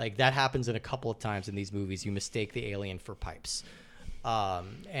 Like, that happens in a couple of times in these movies. You mistake the alien for pipes.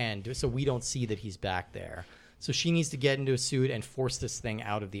 And so we don't see that he's back there. So she needs to get into a suit and force this thing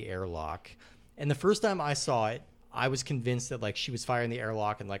out of the airlock. And the first time I saw it, I was convinced that like she was firing the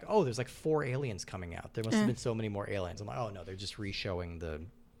airlock and like, oh, there's like 4 aliens coming out. There must have been so many more aliens. I'm like, oh no, they're just re-showing the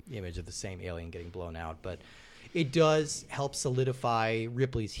image of the same alien getting blown out. But it does help solidify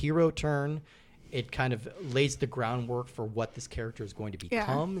Ripley's hero turn. It kind of lays the groundwork for what this character is going to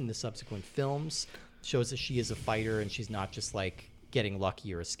become in the subsequent films. Shows that she is a fighter and she's not just like getting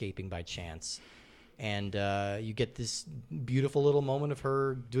lucky or escaping by chance. And you get this beautiful little moment of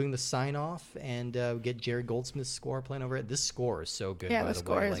her doing the sign-off, and we get Jerry Goldsmith's score playing over it. This score is so good, by the way. Yeah, the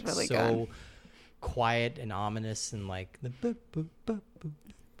score is really good. So quiet and ominous, and like the boop, boop, boop, boop.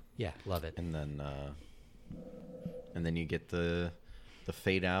 Yeah, love it. And then you get the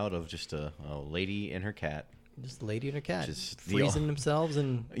fade out of just a lady and her cat. Just a lady and her cat just freezing themselves,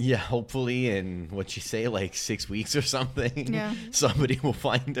 and hopefully in what you say, like 6 weeks or something, somebody will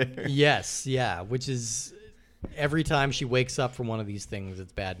find her. Yes, yeah, which is every time she wakes up from one of these things,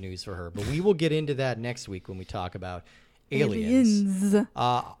 it's bad news for her. But we will get into that next week when we talk about aliens.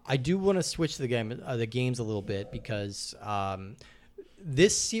 I do want to switch the games a little bit because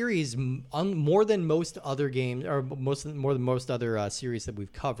this series, more than most other games, or more than most other series that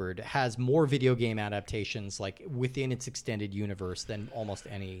we've covered, has more video game adaptations like within its extended universe than almost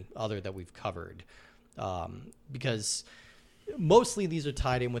any other that we've covered. Because mostly these are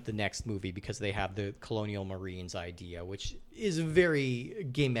tied in with the next movie because they have the Colonial Marines idea, which is very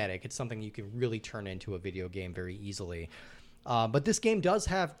gametic. It's something you can really turn into a video game very easily. But this movie does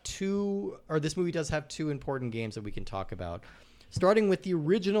have 2 important games that we can talk about. Starting with the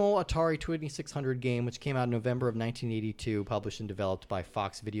original Atari 2600 game, which came out in November of 1982, published and developed by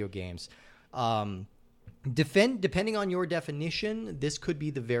Fox Video Games. Depending on your definition, this could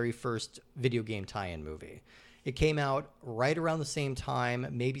be the very first video game tie-in movie. It came out right around the same time,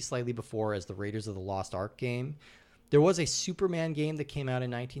 maybe slightly before, as the Raiders of the Lost Ark game. There was a Superman game that came out in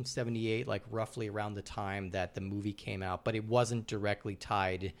 1978, like roughly around the time that the movie came out, but it wasn't directly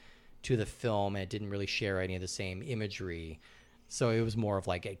tied to the film, and it didn't really share any of the same imagery. So it was more of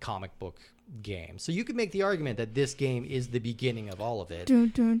like a comic book game. So you could make the argument that this game is the beginning of all of it.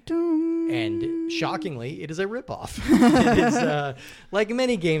 Dun, dun, dun. And shockingly, it is a ripoff. It is, like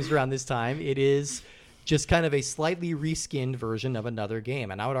many games around this time, it is just kind of a slightly reskinned version of another game.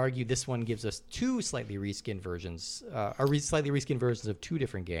 And I would argue this one gives us two slightly reskinned versions, slightly reskinned versions of two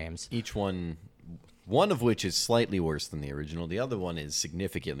different games. Each one of which is slightly worse than the original. The other one is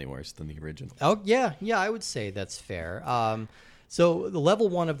significantly worse than the original. Oh, yeah, I would say that's fair. So the level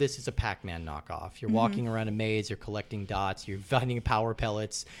 1 of this is a Pac-Man knockoff. You're walking around a maze, you're collecting dots, you're finding power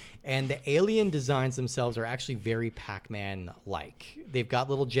pellets, and the alien designs themselves are actually very Pac-Man-like. They've got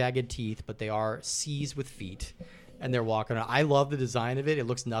little jagged teeth, but they are C's with feet, and they're walking around. I love the design of it. It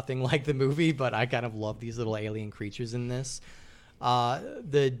looks nothing like the movie, but I kind of love these little alien creatures in this.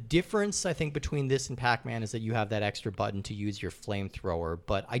 The difference, I think, between this and Pac-Man is that you have that extra button to use your flamethrower,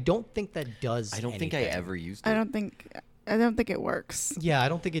 but I don't think that does anything. Think I ever used it. I don't think it works. Yeah, I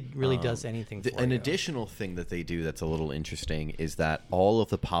don't think it really does anything for An you. additional thing that they do that's a little interesting is that all of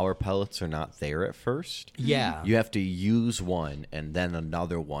the power pellets are not there at first. Yeah. You have to use one, and then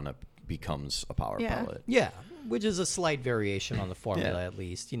another one becomes a power pellet. Yeah, which is a slight variation on the formula at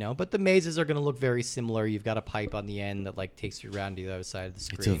least, But the mazes are going to look very similar. You've got a pipe on the end that like takes you around to the other side of the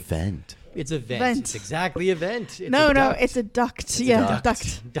screen. It's a vent. It's a vent. It's exactly a vent. It's No, a duct. it's a duct. It's yeah, a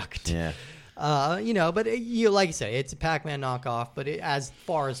duct. Yeah. But like you said, it's a Pac-Man knockoff. But as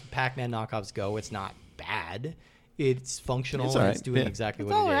far as Pac-Man knockoffs go, it's not bad. It's functional. It's and all it's right. doing Yeah. exactly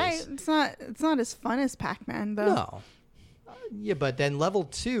It's what all it right. is. It's not as fun as Pac-Man though. No. Yeah, but then level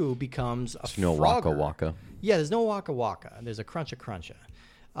 2 becomes a There's no Frogger. Waka Waka. Yeah, there's no Waka Waka. There's a Cruncha Cruncha.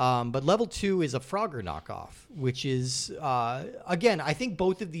 But level 2 is a Frogger knockoff, which is, again, I think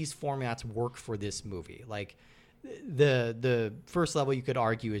both of these formats work for this movie. Like, the first level, you could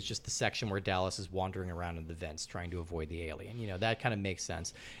argue, is just the section where Dallas is wandering around in the vents trying to avoid the alien. That kind of makes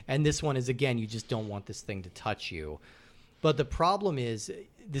sense. And this one is, again, you just don't want this thing to touch you. But the problem is,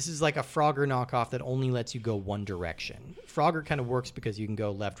 this is like a Frogger knockoff that only lets you go one direction. Frogger kind of works because you can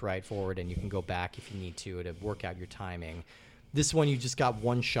go left, right, forward, and you can go back if you need to work out your timing. This one, you just got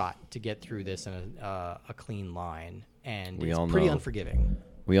one shot to get through this in a clean line, and it's pretty unforgiving.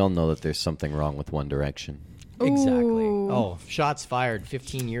 We all know that there's something wrong with One Direction. Exactly. Ooh. Oh, shots fired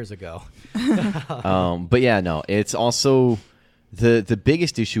 15 years ago. But yeah, no, it's also the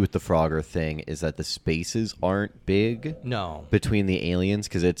biggest issue with the Frogger thing is that the spaces aren't big. No. Between the aliens,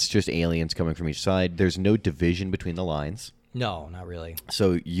 because it's just aliens coming from each side. There's no division between the lines. No, not really.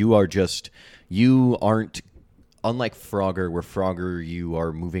 So you aren't, unlike Frogger, where Frogger you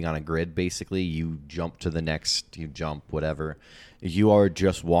are moving on a grid, basically. You jump to the next, you jump, whatever. You are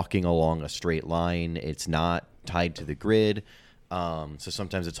just walking along a straight line. It's not tied to the grid. So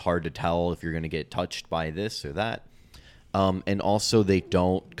sometimes it's hard to tell if you're going to get touched by this or that. And also they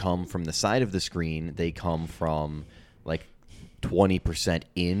don't come from the side of the screen. They come from like 20%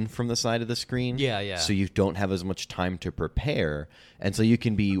 in from the side of the screen. Yeah. So you don't have as much time to prepare. And so you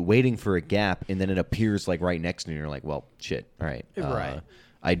can be waiting for a gap and then it appears like right next to you and you're like, well, shit. All right. Right.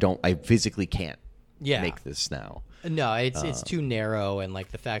 I physically can't Yeah. make this now. No, it's too narrow, and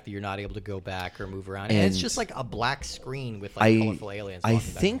like the fact that you're not able to go back or move around, and it's just like a black screen with like colorful aliens. I walking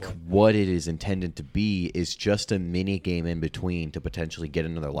back and think forth. what it is intended to be is just a mini game in between to potentially get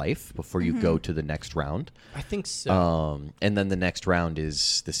another life before you go to the next round. I think so. And then the next round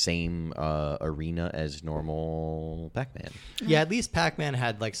is the same arena as normal Pac-Man. Yeah, at least Pac-Man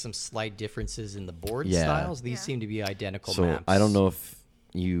had like some slight differences in the board Yeah. styles. These seem to be identical So maps. I don't know if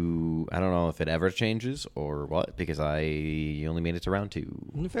it ever changes or what, because I only made it to round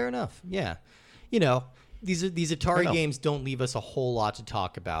 2. Fair enough. Yeah, these Atari games don't leave us a whole lot to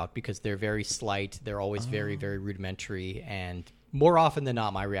talk about because they're very slight. They're always very, very rudimentary, and more often than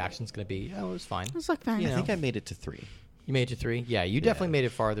not, my reaction is going to be, "Oh, it was fine." It's like fine. You I know. think I made it to 3. You made it to 3? Yeah, you definitely made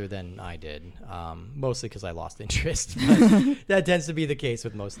it farther than I did, mostly because I lost interest. But that tends to be the case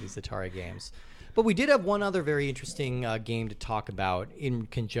with most of these Atari games. But we did have one other very interesting game to talk about in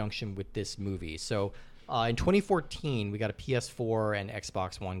conjunction with this movie. So in 2014, we got a PS4 and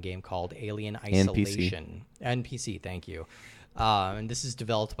Xbox One game called Alien Isolation. And PC, thank you. And this is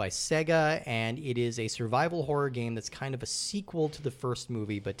developed by Sega, and it is a survival horror game that's kind of a sequel to the first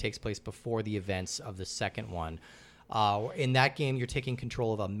movie, but takes place before the events of the second one. In that game, you're taking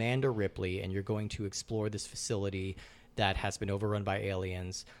control of Amanda Ripley, and you're going to explore this facility that has been overrun by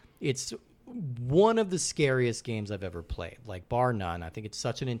aliens. It's one of the scariest games I've ever played, like bar none. I think it's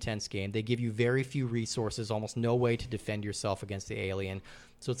such an intense game. They give you very few resources, almost no way to defend yourself against the alien.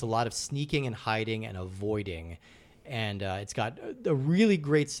 So it's a lot of sneaking and hiding and avoiding. And it's got a really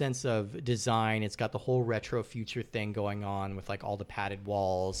great sense of design. It's got the whole retro future thing going on with like all the padded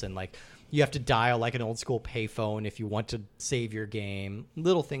walls, and like you have to dial like an old school payphone if you want to save your game,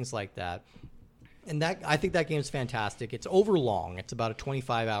 little things like that. And that, I think that game is fantastic. It's overlong. It's about a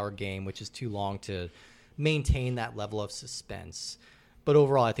 25-hour game, which is too long to maintain that level of suspense. But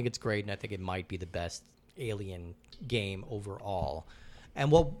overall, I think it's great, and I think it might be the best Alien game overall. And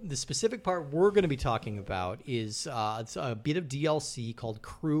what the specific part we're going to be talking about is it's a bit of DLC called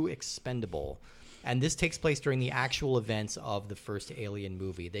Crew Expendable. And this takes place during the actual events of the first Alien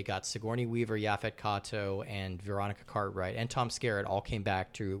movie. They got Sigourney Weaver, Yaphet Kotto, and Veronica Cartwright, and Tom Skerritt all came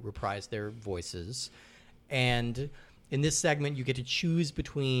back to reprise their voices. And in this segment, you get to choose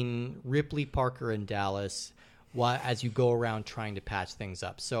between Ripley, Parker, and Dallas as you go around trying to patch things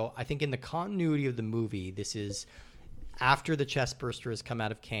up. So I think in the continuity of the movie, this is after the chestburster has come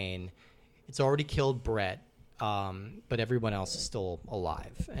out of Kane. It's already killed Brett, but everyone else is still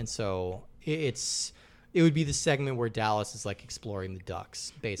alive. And so it would be the segment where Dallas is like exploring the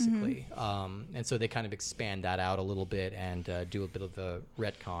ducks, basically. Mm-hmm. And so they kind of expand that out a little bit and do a bit of a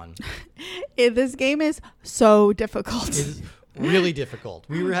retcon. This game is so difficult. It is really difficult.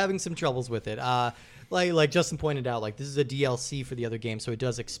 We were having some troubles with it. Like Justin pointed out, like this is a DLC for the other game, so it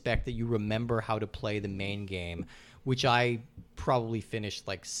does expect that you remember how to play the main game, which I probably finished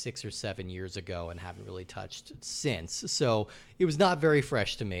like 6 or 7 years ago and haven't really touched since. So it was not very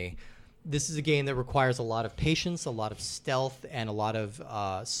fresh to me. This is a game that requires a lot of patience, a lot of stealth, and a lot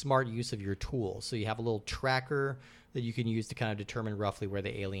of smart use of your tools. So you have a little tracker that you can use to kind of determine roughly where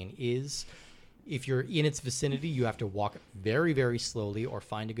the alien is. If you're in its vicinity, you have to walk very, very slowly or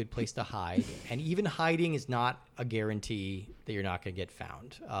find a good place to hide. And even hiding is not a guarantee that you're not going to get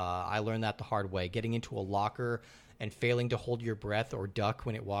found. I learned that the hard way. Getting into a locker and failing to hold your breath or duck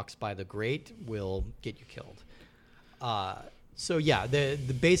when it walks by the grate will get you killed. So yeah, the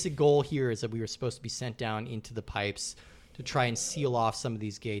basic goal here is that we were supposed to be sent down into the pipes to try and seal off some of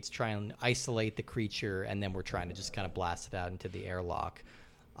these gates, try and isolate the creature, and then we're trying to just kind of blast it out into the airlock.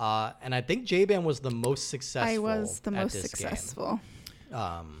 And I think J-Ban was the most successful. I was the most this successful.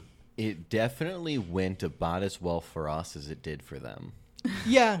 It definitely went about as well for us as it did for them.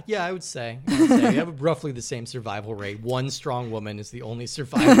 Yeah, I would say. We have roughly the same survival rate. One strong woman is the only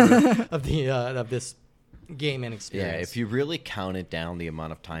survivor of this game and experience. Yeah, if you really counted down the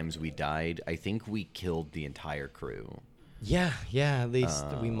amount of times we died, I think we killed the entire crew. Yeah, at least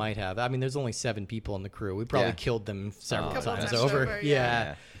we might have. I mean, there's only 7 people in the crew. We probably killed them several times over.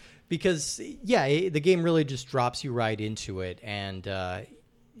 Yeah. Because, the game really just drops you right into it, and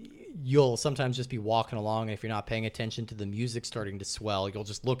you'll sometimes just be walking along, and if you're not paying attention to the music starting to swell, you'll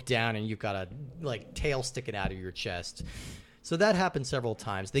just look down, and you've got a tail sticking out of your chest. So that happened several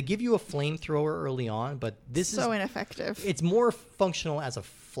times. They give you a flamethrower early on, but this is so ineffective. It's more functional as a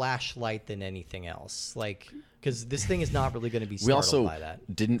flashlight than anything else. Because this thing is not really going to be startled by that. We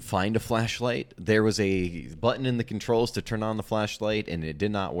also didn't find a flashlight. There was a button in the controls to turn on the flashlight, and it did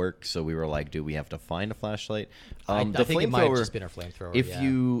not work. So we were like, "Do we have to find a flashlight?" I think it might have just been our flamethrower.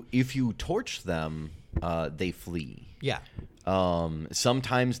 If you torch them, they flee. Yeah.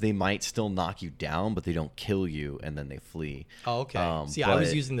 Sometimes they might still knock you down, but they don't kill you, and then they flee. Oh, okay. See, I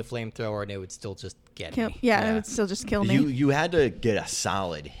was using the flamethrower, and it would still just get me. Yeah, it would still just kill me. You had to get a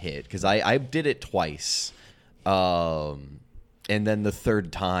solid hit, because I did it twice. And then the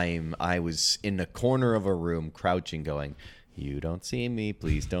third time, I was in the corner of a room, crouching, going, "You don't see me,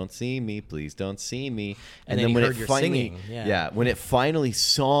 please don't see me, please don't see me." And then when it finally, when it finally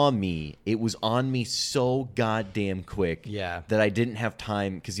saw me, it was on me so goddamn quick that I didn't have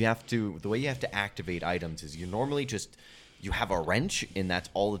time, because the way you have to activate items is you normally you have a wrench, and that's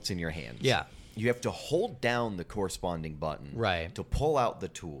all that's in your hands. Yeah. You have to hold down the corresponding button to pull out the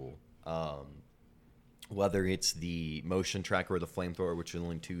tool. Whether it's the motion tracker or the flamethrower, which are the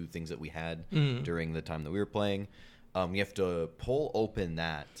only 2 things that we had during the time that we were playing. You have to pull open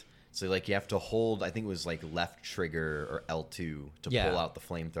that. So, you have to hold, I think it was, left trigger or L2 to pull out the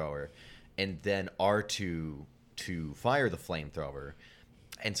flamethrower. And then R2 to fire the flamethrower.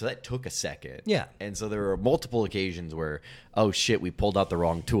 And so that took a second. Yeah. And so there were multiple occasions where, oh, shit, we pulled out the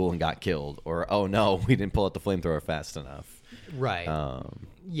wrong tool and got killed. Or, oh, no, we didn't pull out the flamethrower fast enough. Right.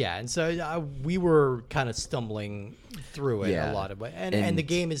 Yeah, and so we were kind of stumbling through it a lot of way, and the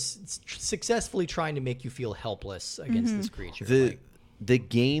game is successfully trying to make you feel helpless against this creature. The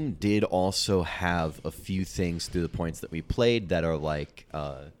game did also have a few things through the points that we played that are like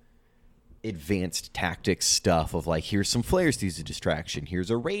advanced tactics stuff of like, here's some flares to use a distraction,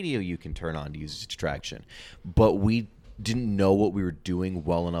 here's a radio you can turn on to use a distraction, but we didn't know what we were doing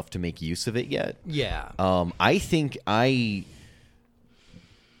well enough to make use of it yet. Yeah. I think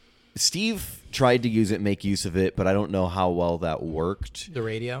Steve tried to make use of it, but I don't know how well that worked. The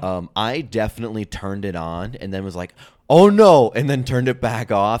radio? I definitely turned it on and then was like, oh no, and then turned it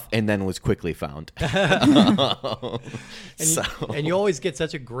back off and then was quickly found. And you always get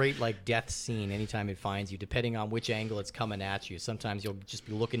such a great like death scene anytime it finds you, depending on which angle it's coming at you. Sometimes you'll just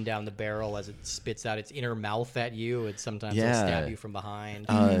be looking down the barrel as it spits out its inner mouth at you, and sometimes it'll stab you from behind.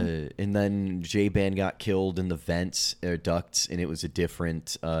 And then J-Ban got killed in the vents or ducts, and it was a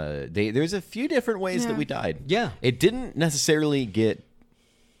different there's a few different ways that we died. Yeah. It didn't necessarily get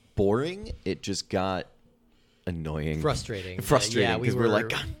boring, it just got annoying, frustrating because we're like,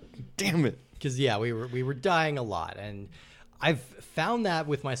 God damn it, because we were dying a lot. And I've found that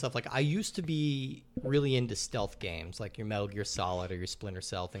with myself, like I used to be really into stealth games like your Metal Gear Solid or your Splinter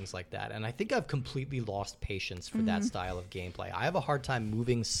Cell, things like that, and I think I've completely lost patience for that style of gameplay. I have a hard time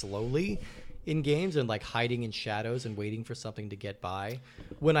moving slowly in games and like hiding in shadows and waiting for something to get by.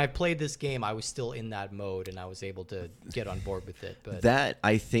 When I played this game, I was still in that mode and I was able to get on board with it. But that,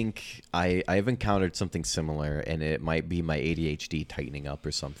 I think I've encountered something similar, and it might be my ADHD tightening up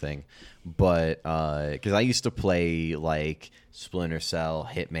or something. But because I used to play like Splinter Cell,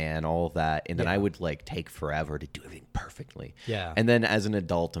 Hitman, all of that, and then I would like take forever to do everything perfectly. Yeah. And then as an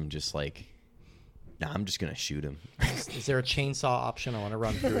adult, I'm just like, nah, I'm just gonna shoot him. Is there a chainsaw option? I want to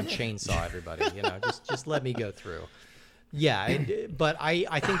run through and chainsaw everybody. Just let me go through. Yeah, but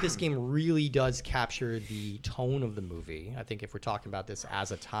I think this game really does capture the tone of the movie. I think if we're talking about this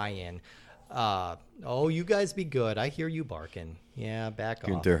as a tie-in, you guys be good. I hear you barking. Yeah, back off.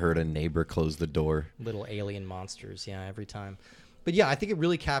 Gunther heard a neighbor close the door. Little alien monsters. Yeah, every time. But yeah, I think it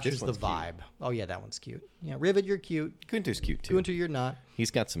really captures the vibe. Cute. Oh yeah, that one's cute. Yeah, Rivet, you're cute. Gunther's cute too. Gunther, you're not.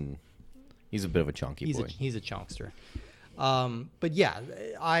 He's a bit of a chunky boy. He's a chunkster. But yeah,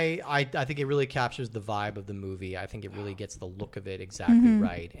 I think it really captures the vibe of the movie. I think it really gets the look of it exactly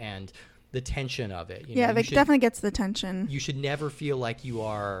right, and the tension of it. It definitely gets the tension. You should never feel like you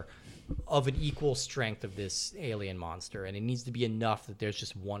are of an equal strength of this alien monster, and it needs to be enough that there's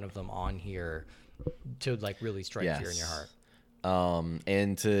just one of them on here to like really strike fear in your heart.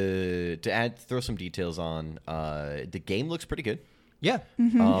 And to throw some details on, the game looks pretty good. Yeah.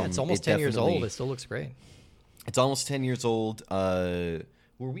 It's almost 10 years old. It still looks great. It's almost 10 years old. Were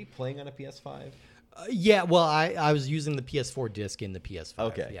we playing on a PS5? Yeah, well, I was using the PS4 disc in the PS5.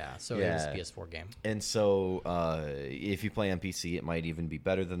 Okay. Yeah, so it was a PS4 game. And so if you play on PC, it might even be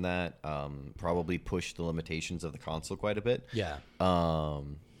better than that. Probably push the limitations of the console quite a bit. Yeah.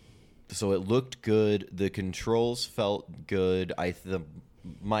 So it looked good. The controls felt good.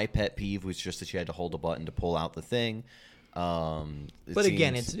 My pet peeve was just that you had to hold a button to pull out the thing. But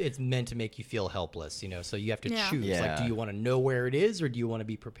again, it's meant to make you feel helpless, so you have to choose. Yeah. Like, do you want to know where it is, or do you want to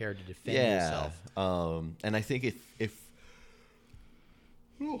be prepared to defend yourself? And I think if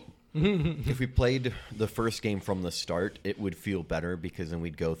we played the first game from the start, it would feel better, because then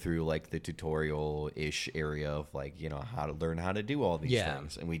we'd go through like the tutorial-ish area of like, how to learn how to do all these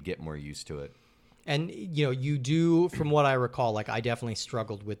things, and we'd get more used to it. And, you do, from what I recall, like I definitely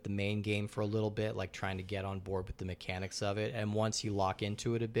struggled with the main game for a little bit, like trying to get on board with the mechanics of it. And once you lock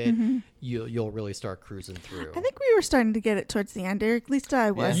into it a bit, you'll really start cruising through. I think we were starting to get it towards the end, or at least I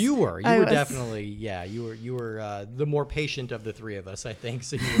was. Yeah. You were definitely, you were the more patient of the three of us, I think.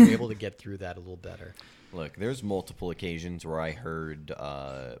 So you were able to get through that a little better. Look, there's multiple occasions where I heard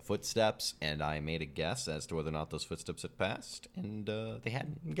footsteps, and I made a guess as to whether or not those footsteps had passed, and they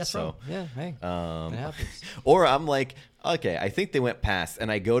hadn't. Guess so. Yeah, hey, it happens. Or I'm like, okay, I think they went past,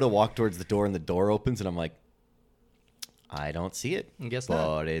 and I go to walk towards the door, and the door opens, and I'm like, I don't see it. Guess but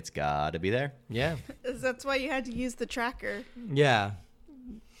not. It's got to be there. Yeah. That's why you had to use the tracker. Yeah.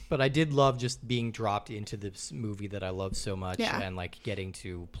 But I did love just being dropped into this movie that I love so much, and like getting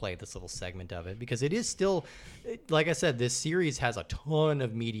to play this little segment of it, because it is still, like I said, this series has a ton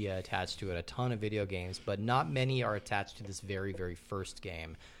of media attached to it, a ton of video games, but not many are attached to this very, very first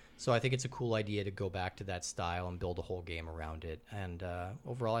game. So I think it's a cool idea to go back to that style and build a whole game around it. And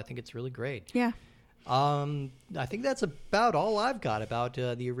overall, I think it's really great. Yeah. I think that's about all I've got about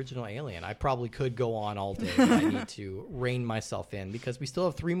the original Alien. I probably could go on all day, but I need to rein myself in, because we still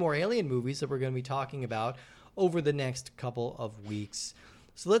have 3 more Alien movies that we're going to be talking about over the next couple of weeks.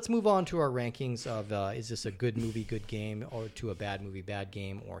 So let's move on to our rankings of is this a good movie, good game, or to a bad movie, bad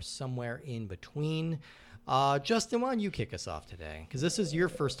game, or somewhere in between. Justin, why don't you kick us off today? Because this is your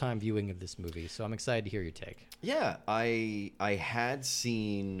first time viewing of this movie, so I'm excited to hear your take. Yeah, I had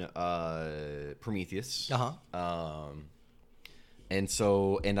seen Prometheus. And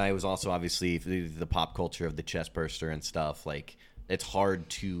I was also obviously the pop culture of the chest burster and stuff. Like, it's hard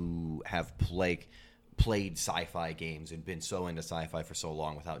to have played sci-fi games and been so into sci-fi for so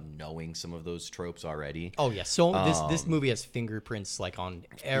long without knowing some of those tropes already. Oh yeah, so this movie has fingerprints like on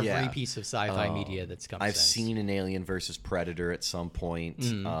every piece of sci-fi media that's come. I've seen an Alien versus Predator at some point.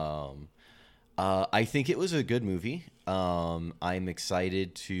 I think it was a good movie. I'm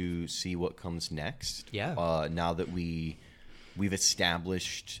excited to see what comes next. Yeah. Now that we've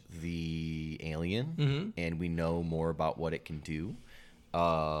established the Alien and we know more about what it can do.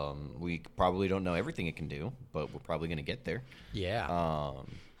 We probably don't know everything it can do, but we're probably going to get there. Yeah.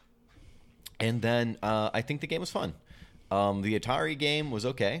 And then I think the game was fun. The Atari game was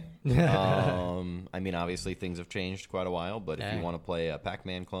okay. I mean, obviously things have changed quite a while, but if you want to play a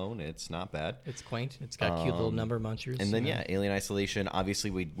Pac-Man clone, it's not bad. It's quaint. It's got cute little number munchers. And then, Alien Isolation. Obviously,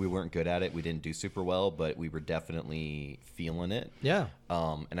 we weren't good at it. We didn't do super well, but we were definitely feeling it. Yeah.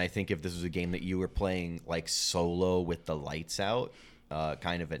 And I think if this was a game that you were playing like solo with the lights out,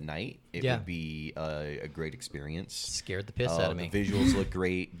 kind of at night, it would be a great experience. Scared the piss out of me. The visuals look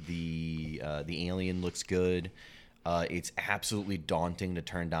great. The alien looks good. It's absolutely daunting to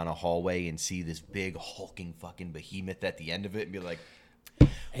turn down a hallway and see this big hulking fucking behemoth at the end of it and be like,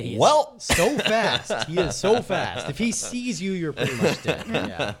 well, so fast. He is so fast. If he sees you, you're pretty much dead.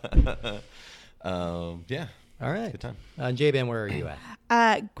 Yeah. All right. Good time. J-Ben, where are you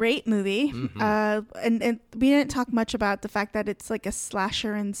at? Great movie. And we didn't talk much about the fact that it's like a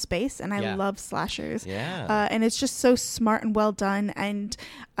slasher in space, and I love slashers. Yeah. And it's just so smart and well done. And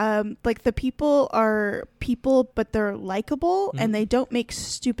like the people are people, but they're likable, and they don't make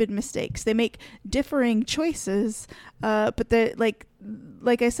stupid mistakes. They make differing choices, but they're like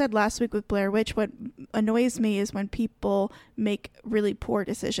I said last week with Blair Witch, what annoys me is when people make really poor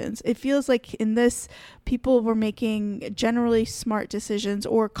decisions. It feels like in this, people were making generally smart decisions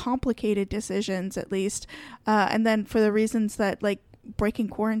or complicated decisions, at least. And then for the reasons that, like, breaking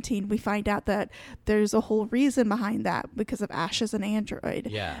quarantine, we find out that there's a whole reason behind that because of Ash as an android.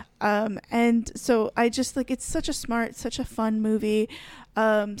 Yeah. And so I just like, it's such a smart, such a fun movie.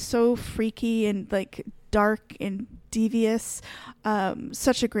 So freaky and like dark and devious.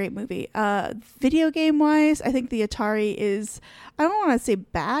 Such a great movie. Video game wise, I think the Atari is, I don't want to say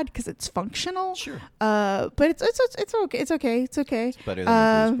bad because it's functional. Sure. But it's okay. It's okay. It's okay. It's better than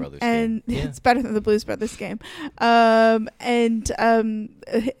the Blues Brothers and game. It's better than the Blues Brothers game. Like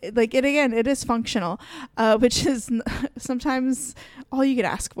it again, it is functional, which is sometimes all you could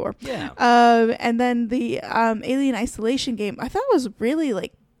ask for. Yeah. And then the Alien Isolation game, I thought was really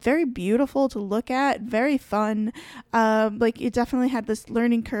like very beautiful to look at, very fun. Like it definitely had this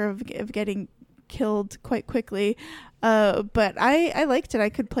learning curve of getting killed quite quickly. But I liked it. I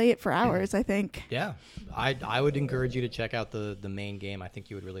could play it for hours, I think. Yeah. I would encourage you to check out the main game. I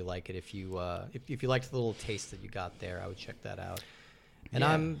think you would really like it if you liked the little taste that you got there. I would check that out.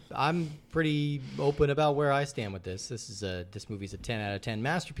 And I'm pretty open about where I stand with this. This movie's a 10 out of 10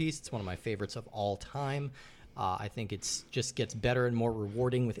 masterpiece. It's one of my favorites of all time. I think it's just gets better and more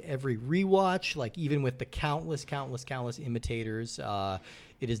rewarding with every rewatch. Like even with the countless imitators,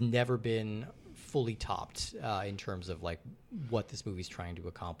 it has never been fully topped in terms of like what this movie's trying to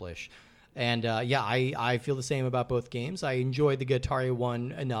accomplish. And I feel the same about both games. I enjoyed the Atari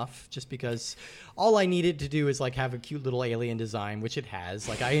one enough just because all I needed to do is like have a cute little alien design, which it has.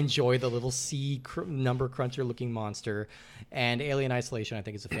 Like I enjoy the little C number cruncher looking monster. And Alien Isolation, I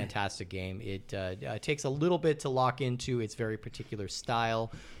think, is a fantastic game. It takes a little bit to lock into its very particular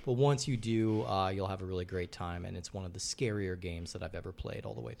style, but once you do, you'll have a really great time. And it's one of the scarier games that I've ever played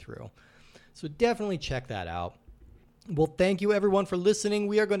all the way through. So definitely check that out. Well, thank you everyone for listening.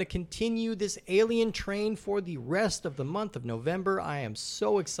 We are going to continue this Alien train for the rest of the month of November. I am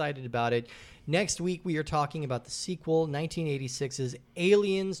so excited about it. Next week, we are talking about the sequel, 1986's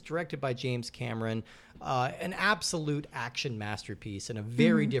Aliens, directed by James Cameron. An absolute action masterpiece and a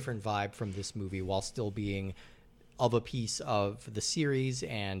very different vibe from this movie while still being of a piece of the series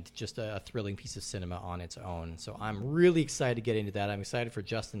and just a thrilling piece of cinema on its own. So I'm really excited to get into that. I'm excited for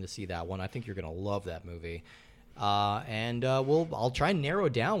Justin to see that one. I think you're going to love that movie. I'll try and narrow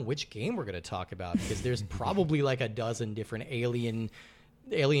down which game we're going to talk about because there's probably like a dozen different alien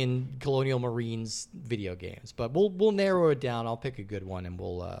Colonial Marines video games, but we'll narrow it down. I'll pick a good one and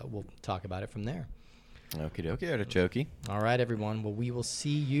we'll talk about it from there. Okie dokie, artichoke. All right, everyone. Well, we will see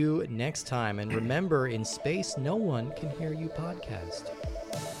you next time. And remember, in space, no one can hear you podcast.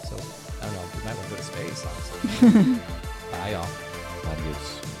 So, I don't know. We might want to go to space, honestly. Bye, y'all.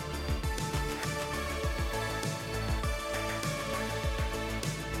 Adios.